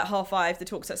apparent at like 5:30, the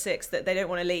talk's at 6, that they don't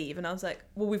want to leave. And I was like,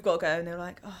 well, we've got to go. And they were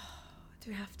like, oh, do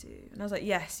we have to? And I was like,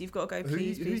 yes, you've got to go,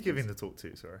 please. Who are you giving the talk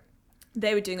to, sorry?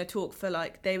 They were doing a talk for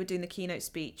like, they were doing the keynote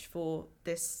speech for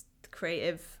this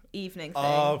creative evening thing.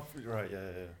 Oh, right, yeah.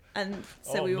 And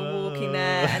so we were walking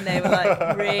there and they were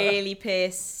like really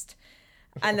pissed.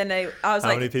 And then I was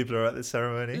like... How many people are at this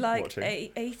ceremony like watching?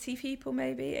 80 people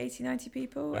maybe, 80, 90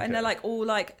 people. Okay. And they're like all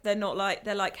like, they're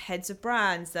like heads of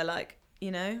brands. They're like,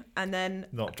 you know, and then...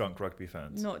 Not drunk rugby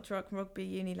fans. Not drunk rugby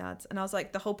uni lads. And I was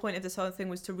like, the whole point of this whole thing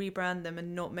was to rebrand them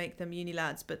and not make them uni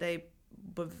lads, but they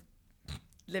were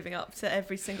living up to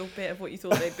every single bit of what you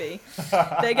thought they'd be.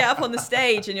 They get up on the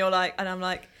stage and you're like, and I'm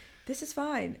like, this is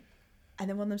fine. And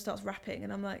then one of them starts rapping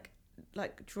and I'm like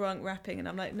drunk rapping and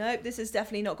I'm like, no, this has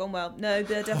definitely not gone well. No,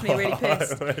 they're definitely really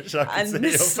pissed. And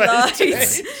the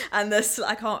slides and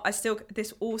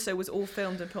this also was all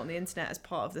filmed and put on the internet as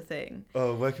part of the thing.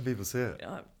 Oh, where can people see it?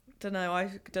 I don't know. I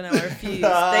refused.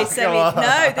 They sent me.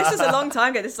 No, this was a long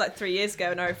time ago. This is like 3 years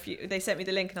ago, and I refused. They sent me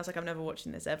the link, and I was like, I'm never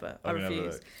watching this ever. I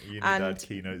refused. And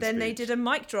then they did a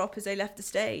mic drop as they left the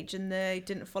stage, and they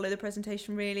didn't follow the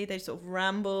presentation really. They sort of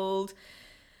rambled.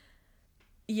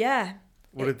 Yeah.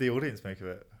 What did the audience make of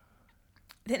it?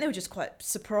 I think they were just quite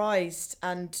surprised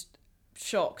and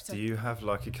shocked. Do you have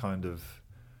like a kind of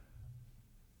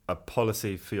a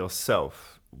policy for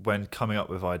yourself when coming up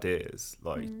with ideas?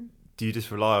 Like, do you just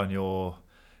rely on your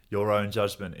own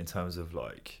judgment in terms of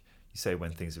like, you say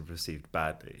when things are received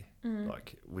badly?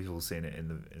 Like we've all seen it in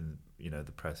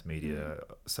the press, media,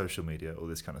 social media, all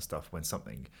this kind of stuff. When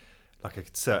something like a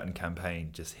certain campaign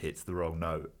just hits the wrong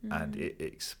note and it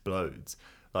explodes.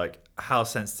 Like, how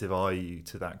sensitive are you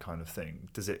to that kind of thing?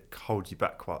 Does it hold you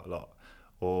back quite a lot?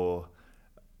 Or,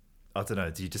 I don't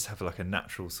know, do you just have like a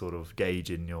natural sort of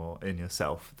gauge in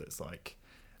yourself that's like,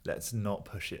 let's not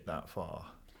push it that far?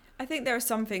 I think there are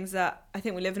some things that I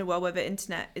think we live in a world where the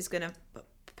internet is going to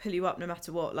pull you up no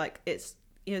matter what. Like, it's,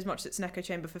 as much as it's an echo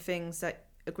chamber for things that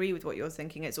agree with what you're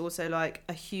thinking, it's also like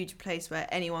a huge place where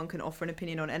anyone can offer an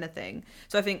opinion on anything.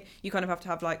 So I think you kind of have to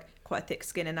have like quite a thick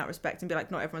skin in that respect and be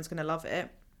like, not everyone's going to love it.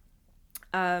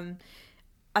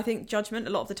 I think judgment a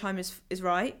lot of the time is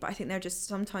right, but I think there are just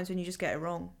sometimes when you just get it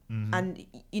wrong. And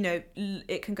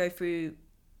it can go through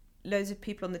loads of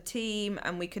people on the team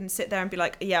and we can sit there and be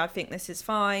like, yeah, I think this is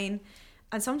fine,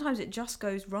 and sometimes it just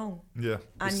goes wrong. And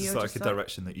it's like a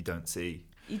direction that you don't see.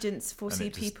 You didn't foresee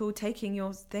people taking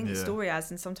your story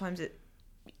as, and sometimes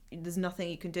there's nothing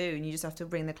you can do and you just have to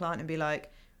ring the client and be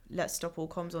like, let's stop all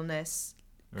comms on this,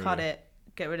 cut it,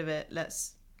 get rid of it,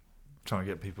 let's trying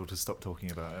to get people to stop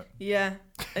talking about it. Yeah,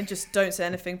 and just don't say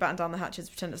anything, batten down the hatches,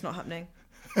 pretend it's not happening.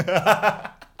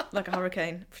 Like a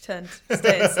hurricane, pretend.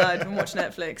 Stay inside and watch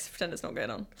Netflix, pretend it's not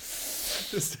going on.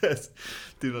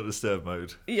 Do not disturb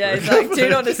mode. Yeah, exactly. Do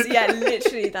not disturb. Yeah,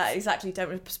 literally that. Exactly. Don't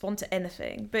respond to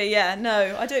anything. But yeah,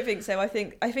 no, I don't think so. I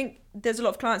think there's a lot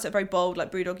of clients that are very bold,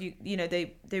 like Brewdog.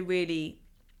 They really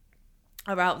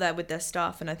are out there with their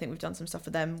stuff, and I think we've done some stuff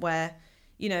for them where,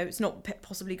 it's not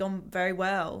possibly gone very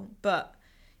well, but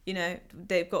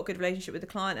they've got a good relationship with the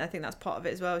client. And I think that's part of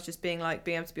it as well, is just being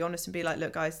able to be honest and be like,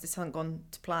 look guys, this hasn't gone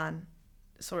to plan,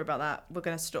 sorry about that, we're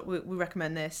going to stop, we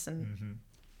recommend this, and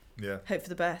hope for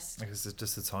the best. Because it's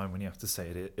just a time when you have to say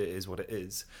it is what it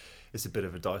is. It's a bit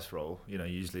of a dice roll,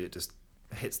 usually it just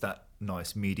hits that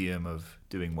nice medium of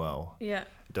doing well. It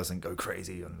doesn't go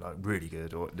crazy and like really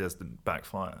good, or it doesn't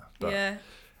backfire, but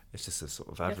it's just a sort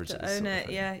of average. You have to own it.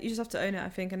 Yeah, you just have to own it, I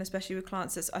think, and especially with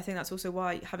clients. I think that's also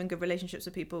why having good relationships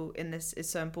with people in this is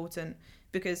so important,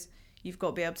 because you've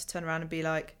got to be able to turn around and be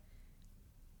like,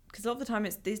 Because a lot of the time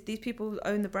it's these people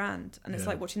own the brand, and it's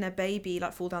Yeah. like watching their baby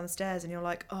like fall down the stairs, and you're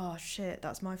like, oh shit,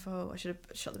 that's my fault. I should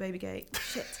have shut the baby gate.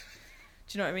 Shit.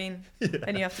 Do you know what I mean? Yeah.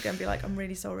 And you have to go and be like, I'm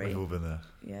really sorry. We've all been there.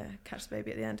 Yeah, catch the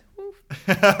baby at the end. Woo.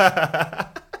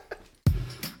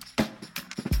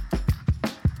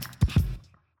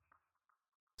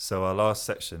 So our last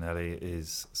section, Ellie,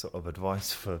 is sort of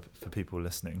advice for people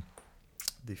listening.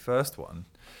 The first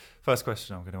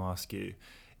question I'm going to ask you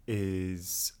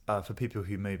is for people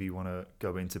who maybe want to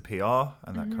go into PR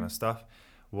and that kind of stuff.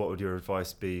 What would your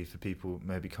advice be for people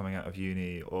maybe coming out of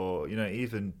uni, or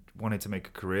even wanting to make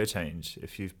a career change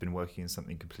if you've been working in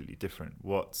something completely different?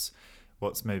 What's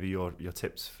maybe your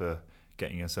tips for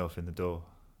getting yourself in the door?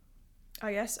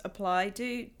 I guess apply.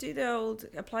 Do the old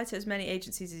apply to as many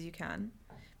agencies as you can,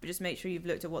 but just make sure you've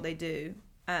looked at what they do,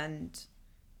 and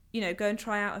go and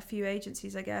try out a few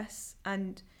agencies, I guess,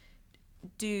 and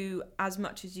do as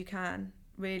much as you can.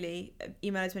 Really,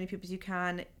 email as many people as you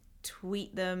can,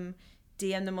 tweet them,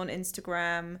 DM them on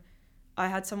Instagram. I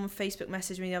had someone Facebook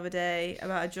message me the other day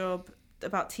about a job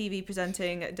about TV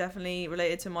presenting, definitely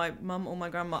related to my mum or my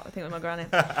grandma. I think it was my granny,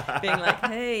 being like,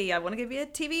 "Hey, I want to give you a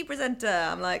TV presenter."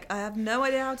 I'm like, I have no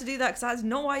idea how to do that because that's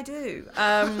not what I do.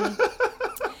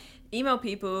 Email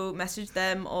people, message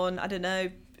them on, I don't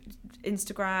know,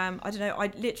 Instagram. I don't know.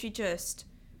 I literally just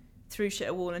threw shit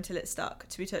at a wall until it stuck.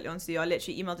 To be totally honest with you, I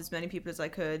literally emailed as many people as I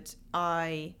could.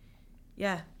 That's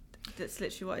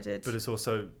literally what I did. But it's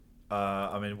also,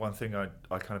 one thing I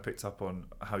kind of picked up on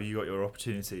how you got your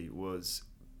opportunity was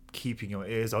keeping your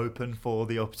ears open for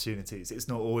the opportunities. It's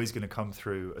not always going to come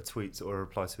through a tweet or a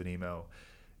reply to an email.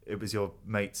 It was your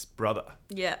mate's brother.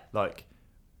 Yeah. Like,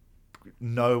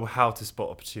 know how to spot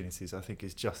opportunities, I think,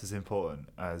 is just as important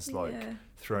as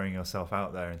throwing yourself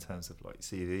out there in terms of like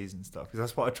CVs and stuff. Because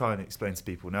that's what I try and explain to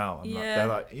people now. They're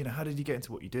like, how did you get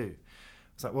into what you do?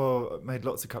 It's like, well, I made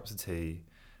lots of cups of tea,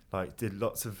 like did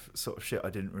lots of sort of shit I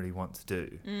didn't really want to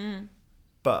do.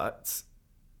 But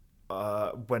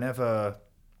whenever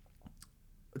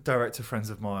director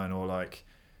friends of mine or like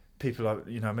people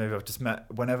maybe I've just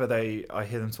met, whenever I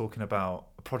hear them talking about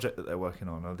a project that they're working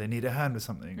on, or they need a hand with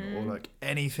something, or like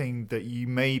anything that you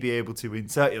may be able to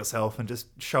insert yourself and just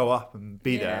show up and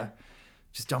be there,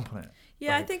 just jump on it.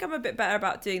 Yeah, I think I'm a bit better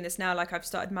about doing this now. Like, I've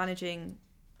started managing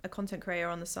a content creator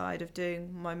on the side of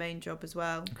doing my main job as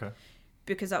well. Okay.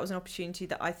 Because that was an opportunity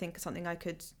that I think is something I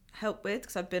could help with,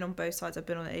 because I've been on both sides. I've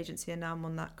been on the agency and now I'm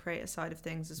on that creator side of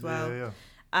things as well. Yeah.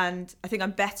 And I think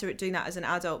I'm better at doing that as an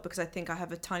adult because I think I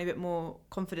have a tiny bit more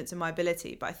confidence in my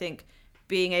ability. But I think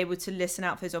being able to listen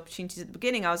out for those opportunities at the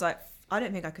beginning, I was like, I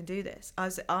don't think I can do this.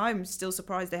 I'm still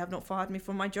surprised they have not fired me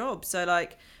from my job. So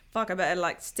like, fuck, I better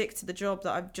like stick to the job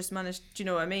that I've just managed. Do you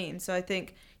know what I mean? So I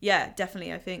think, yeah,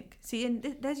 definitely. I think, see,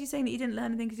 and there's you saying that you didn't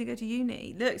learn anything because you go to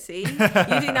uni. Look, see, you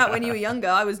doing that when you were younger.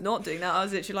 I was not doing that. I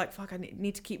was literally like, fuck, I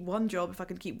need to keep one job. If I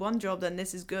can keep one job, then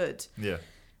this is good. Yeah.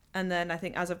 And then I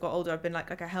think as I've got older, I've been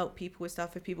like I help people with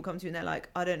stuff. If people come to me and they're like,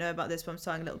 I don't know about this, but I'm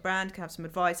starting a little brand, can I have some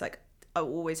advice? Like, I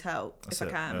will always help if I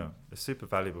can. Yeah. It's super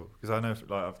valuable because I know,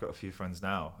 like, I've got a few friends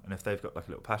now, and if they've got like a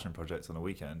little passion project on a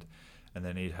weekend and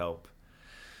they need help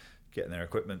getting their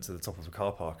equipment to the top of a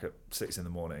car park at 6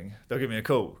 a.m, they'll give me a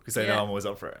call because they know I'm always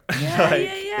up for it.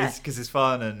 Yeah. Because it's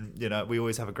fun, and we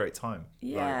always have a great time.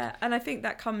 Yeah, and I think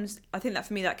that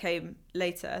for me that came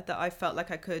later, that I felt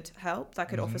like I could help, that I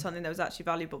could offer something that was actually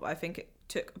valuable. But I think it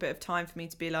took a bit of time for me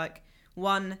to be like,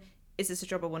 one, is this a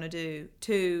job I want to do?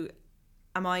 Two,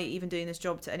 am I even doing this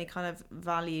job to any kind of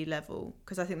value level?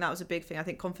 Because I think that was a big thing. I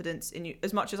think confidence in you,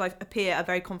 as much as I appear a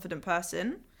very confident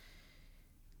person,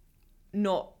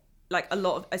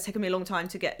 it's taken me a long time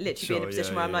to get be in a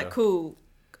position where I'm like, cool,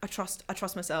 I trust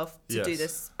myself to do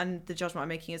this, and the judgment I'm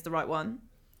making is the right one.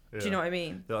 Yeah. Do you know what I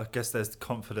mean? I guess there's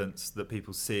confidence that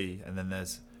people see, and then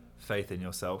there's faith in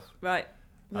yourself. Right.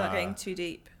 Without getting too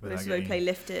deep. Let's slowly play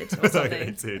Lifted or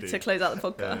something to close out the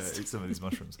podcast. Eat some of these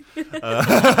mushrooms.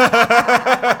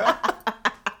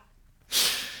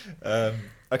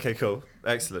 Okay, cool.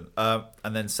 Excellent.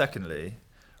 And then secondly,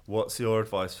 what's your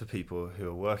advice for people who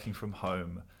are working from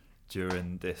home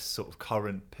during this sort of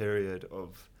current period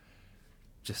of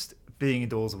just being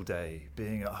indoors all day,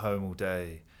 being at home all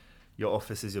day? Your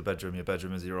office is your bedroom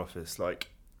is your office.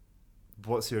 Like,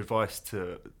 what's your advice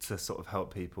to sort of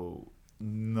help people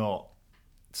not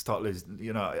start losing,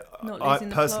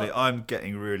 I'm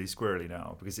getting really squirrely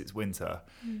now because it's winter.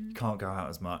 You can't go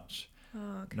out as much.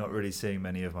 Not really seeing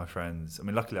many of my friends. I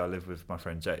mean, luckily I live with my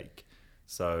friend Jake,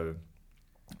 so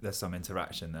there's some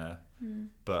interaction there,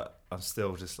 but I'm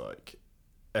still just like,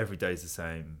 every day's the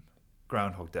same,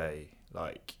 Groundhog Day.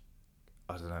 Like,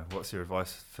 I don't know. What's your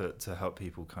advice to help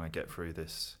people kind of get through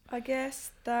this? I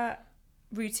guess that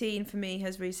routine for me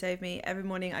has really saved me. Every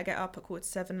morning I get up at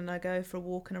 7:15 and I go for a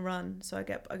walk and a run. So I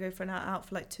go for an out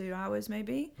for like 2 hours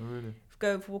maybe. Oh, really?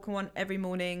 Go for a walk and one every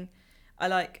morning.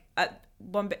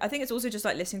 I think it's also just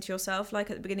like listening to yourself. Like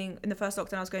at the beginning, in the first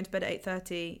lockdown, I was going to bed at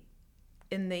 8:30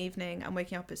 in the evening and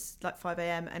waking up at like 5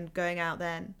 a.m. and going out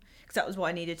then, because that was what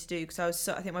I needed to do. Because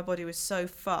I think my body was so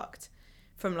fucked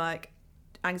from like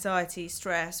anxiety,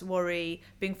 stress, worry,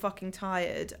 being fucking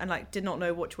tired, and like did not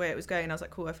know which way it was going. And I was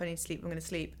like, cool, if I need to sleep, I'm gonna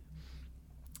sleep.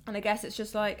 And I guess it's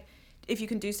just like, if you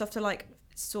can do stuff to like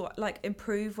sort like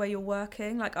improve where you're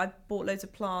working. Like I bought loads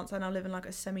of plants and I live in like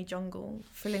a semi-jungle,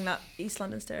 filling that East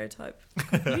London stereotype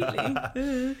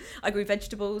completely. I grew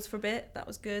vegetables for a bit. That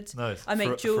was good. Nice. I make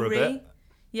for jewellery.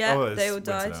 Yeah, they all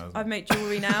died. Now, I've made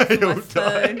jewellery now for my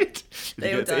phone. Did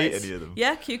They you all get to eat died. any of them?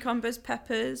 Yeah, cucumbers,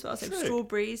 peppers, what else? Like Sick.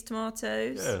 strawberries,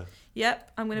 tomatoes. Yeah.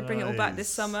 Yep, I'm going to bring it all back this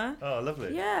Nice. summer. Oh,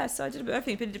 lovely. Yeah, so I did a bit of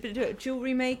everything. Did a bit of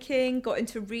jewellery making, got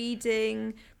into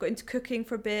reading, got into cooking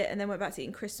for a bit, and then went back to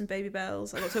eating crisps and Baby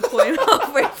Bells. I got to a point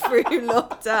halfway through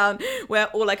lockdown where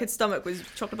all I could stomach was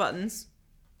chocolate buttons,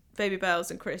 Baby Bells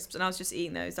and crisps, and I was just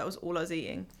eating those. That was all I was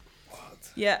eating.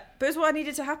 What? Yeah, but it's what I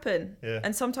needed to happen. Yeah.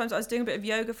 And sometimes I was doing a bit of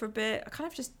yoga for a bit. I kind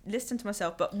of just listened to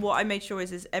myself. But what I made sure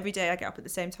is every day I get up at the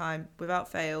same time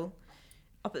without fail,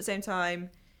 up at the same time,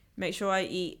 make sure I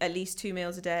eat at least 2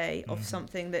 meals a day of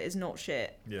something that is not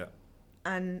shit. Yeah.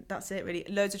 And that's it, really.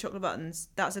 Loads of chocolate buttons.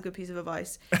 That's a good piece of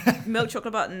advice. Milk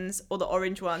chocolate buttons or the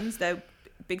orange ones. They're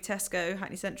big Tesco,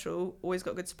 Hackney Central. Always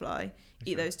got good supply.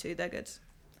 Eat those two. They're good.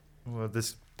 Well,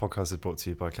 this podcast is brought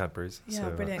to you by Cadbury's. Yeah, so,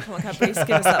 brilliant. Come on, Cadbury's.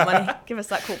 Give us that money. Give us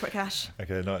that corporate cash.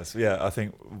 Okay, nice. Yeah, I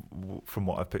think from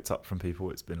what I've picked up from people,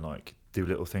 it's been like, do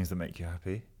little things that make you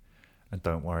happy and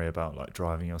don't worry about like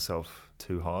driving yourself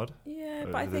too hard. Yeah,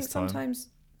 over but I think this time. sometimes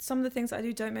some of the things that I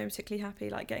do don't make me particularly happy,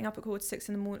 like getting up at 6:15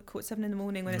 in the morning, 7:15 in the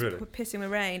morning when Really? it's pissing with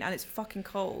rain and it's fucking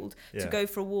cold Yeah. to go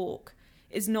for a walk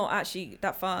is not actually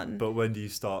that fun. But when do you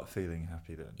start feeling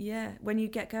happy then? Yeah, when you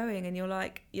get going and you're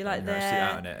like When you're actually there.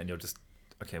 out in it and you're just,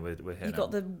 okay, we're here You now.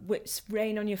 got the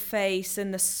rain on your face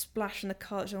and the splash and the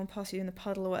car that's going past you in the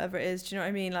puddle or whatever it is. Do you know what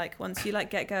I mean? Like once you like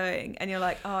get going and you're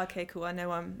like, oh, okay, cool. I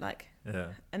know I'm like, Yeah.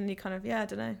 and you kind of, yeah, I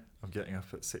don't know. I'm getting up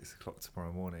at 6 o'clock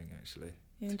tomorrow morning actually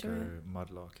You to enjoy go it?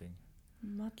 mudlarking.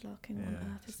 Mudlarking, what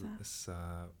on earth is that? It's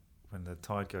when the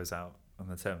tide goes out on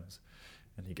the Thames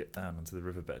and you get down onto the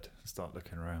riverbed and start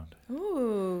looking around.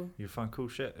 Ooh, You find cool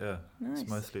shit, yeah. nice.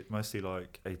 It's mostly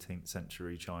like 18th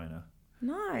century China.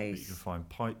 Nice. You can find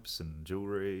pipes and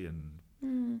jewellery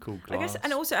and cool I glass. guess,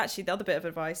 and also actually the other bit of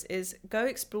advice is go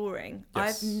exploring.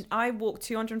 Yes. I walked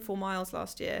 204 miles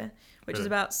last year, which is Really?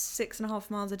 about 6.5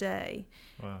 miles a day,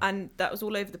 Wow. and that was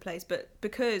all over the place. But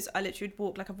because I literally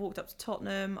walked, like I've walked up to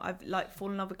Tottenham, I've like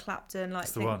fallen in love with Clapton, like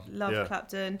That's the one. love Yeah.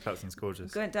 Clapton. Clapton's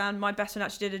gorgeous. Went down. My best friend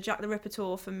actually did a Jack the Ripper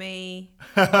tour for me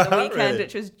on the weekend, Really?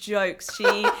 which was jokes.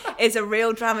 She is a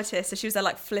real dramatist, so she was there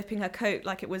like flipping her coat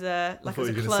like it was a I thought you a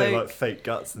were going to cloak. say like fake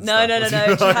guts and No, stuff. no, no, Was no.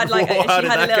 you She had like "Whoa, how she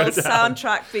did had a that little go down?"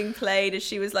 soundtrack being played as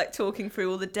she was like talking through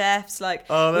all the deaths. Like,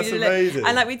 Oh, we that's did amazing.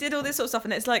 and like we did all this sort of stuff,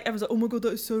 and it's like everyone's like, "Oh my god,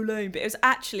 that is so lame." But it was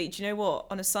actually, do you know what?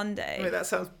 On a Sunday, Wait, that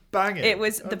sounds banging. it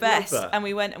was I the love best, that. and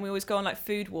we went and we always go on like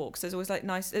food walks. There's always like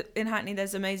nice in Hackney.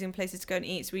 There's amazing places to go and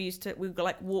eat. So we would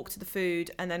like walk to the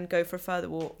food and then go for a further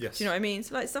walk. Yes. Do you know what I mean?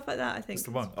 So like stuff like that, I think. That's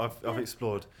the one. I've Yeah.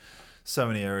 explored so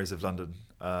many areas of London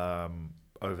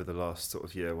over the last sort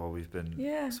of year while we've been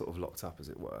Yeah. sort of locked up, as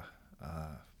it were.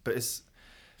 But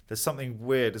there's something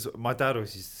weird. My dad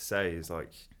always used to say is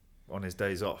like on his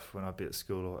days off when I'd be at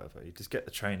school or whatever, he'd just get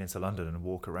the train into London and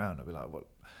walk around. I'd be like, "What?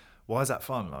 Why is that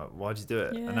fun? Like, why'd you do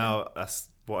it?" Yeah. And now that's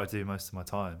what I do most of my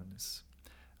time,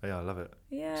 and I love it.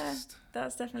 Yeah, Just-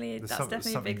 that's definitely there's a big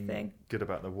something thing. good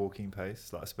about the walking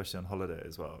pace, like especially on holiday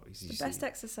as well. You The see best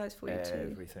exercise for you too.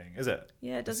 everything, is it?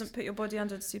 Yeah, it doesn't put your body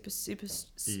under super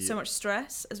Yeah. so much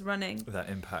stress as running. That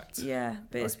impact. Yeah,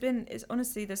 but it's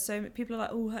honestly, there's so many people are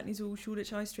like, oh, Hackney's all Shoreditch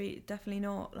High Street. Definitely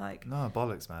not. Like, No,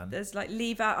 bollocks, man. there's like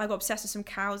Lee Valley. I got obsessed with some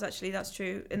cows, actually. That's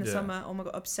true. In the Yeah. summer, oh my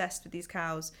God, obsessed with these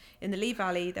cows. In the Lee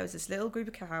Valley, there was this little group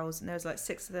of cows, and there was like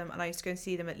 6 of them, and I used to go and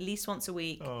see them at least once a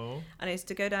week. Oh. And I used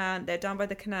to go down, they're down by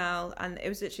the canal, and it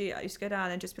was literally, I used to go down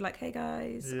and just be like, hey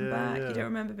guys, I'm Yeah, back. yeah. You don't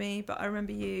remember me, but I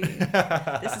remember you.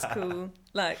 This is cool.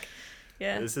 Like,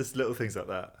 yeah. It's just little things like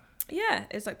that. Yeah,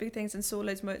 it's like big things, and saw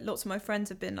lots of my friends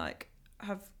have been like,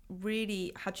 have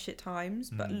really had shit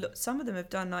times, but some of them have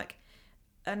done like,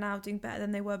 are now doing better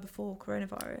than they were before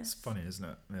coronavirus. It's funny, isn't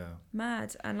it? Yeah.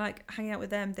 Mad. And like hanging out with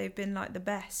them, they've been like the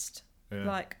best. Yeah.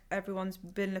 Like everyone's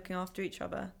been looking after each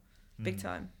other. Big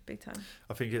time.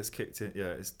 I think it's kicked in.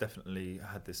 Yeah, it's definitely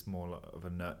had this more of a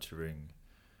nurturing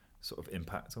sort of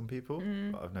impact on people.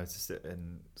 I've noticed it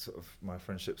in sort of my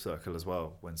friendship circle as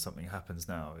well. When something happens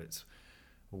now, it's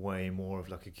way more of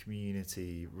like a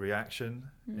community reaction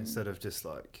instead of just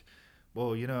like,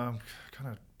 well, you know, I'm kind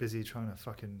of busy trying to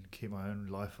fucking keep my own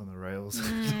life on the rails.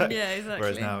 Yeah, exactly.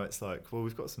 Whereas now it's like, well,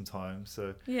 we've got some time,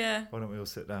 so why don't we all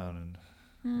sit down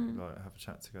and like have a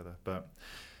chat together? But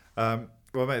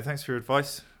well, mate, thanks for your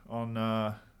advice on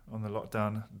the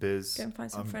lockdown biz. Go and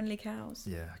find some friendly cows.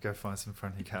 Yeah, go find some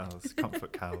friendly cows,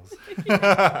 comfort cows.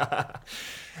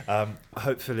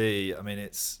 Hopefully, I mean,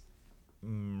 it's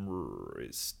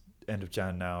end of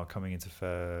Jan now, coming into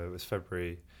it's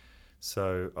February,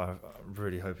 so I'm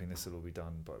really hoping this will all be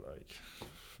done by like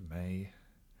May.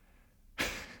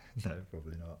 No,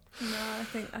 probably not. No,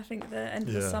 I think the end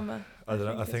of the summer. I don't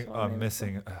know. I think I'm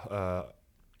missing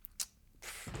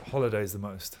holidays the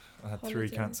most. I had 3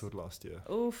 cancelled last year.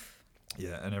 Oof.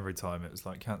 Yeah, and every time it was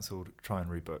like cancelled, try and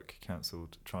rebook,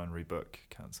 cancelled, try and rebook,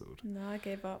 cancelled. No, I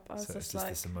gave up. I was so just it's just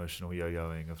this emotional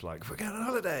yo-yoing of like, we're going on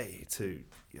holiday, to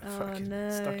you're fucking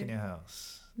stuck in your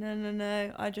house. No.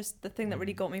 The thing that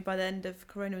really got me by the end of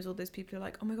Corona was all those people who are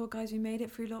like, oh my God, guys, we made it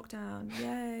through lockdown.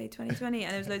 Yay, 2020.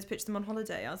 And there was loads of pictures of them on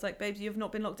holiday. I was like, babes, you have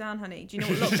not been locked down, honey. Do you know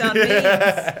what lockdown means?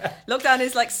 Lockdown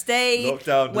is like stay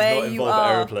lockdown where does not you involve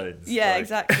are. aeroplanes. Yeah, like.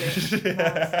 exactly.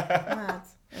 Mad.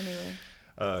 Anyway.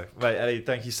 Mate, Ellie,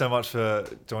 thank you so much for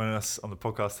joining us on the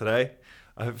podcast today.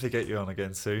 I hope to get you on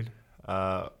again soon.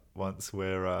 Once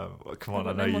we're come on,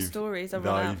 I know more stories. You've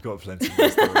got plenty more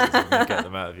stories. I'm going to get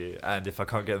them out of you, and if I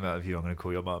can't get them out of you, I'm going to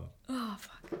call your mum. Oh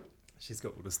fuck, she's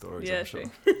got all the stories. Yeah, I'm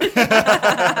true. Sure.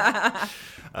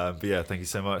 But yeah, thank you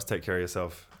so much. Take care of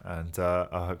yourself, and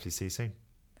I'll hopefully see you soon.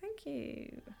 Thank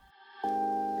you.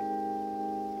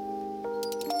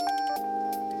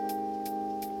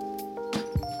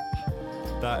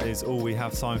 That is all we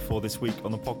have time for this week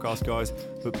on the podcast, guys.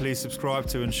 But please subscribe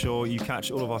to ensure you catch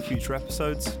all of our future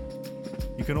episodes.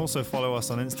 You can also follow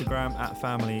us on Instagram at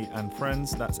Family and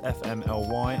Friends. That's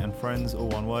FMLY and Friends, all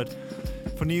one word,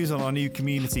 for news on our new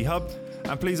community hub.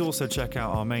 And please also check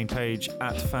out our main page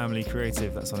at Family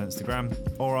Creative, that's on Instagram,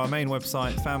 or our main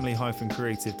website,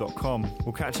 family-creative.com.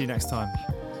 We'll catch you next time.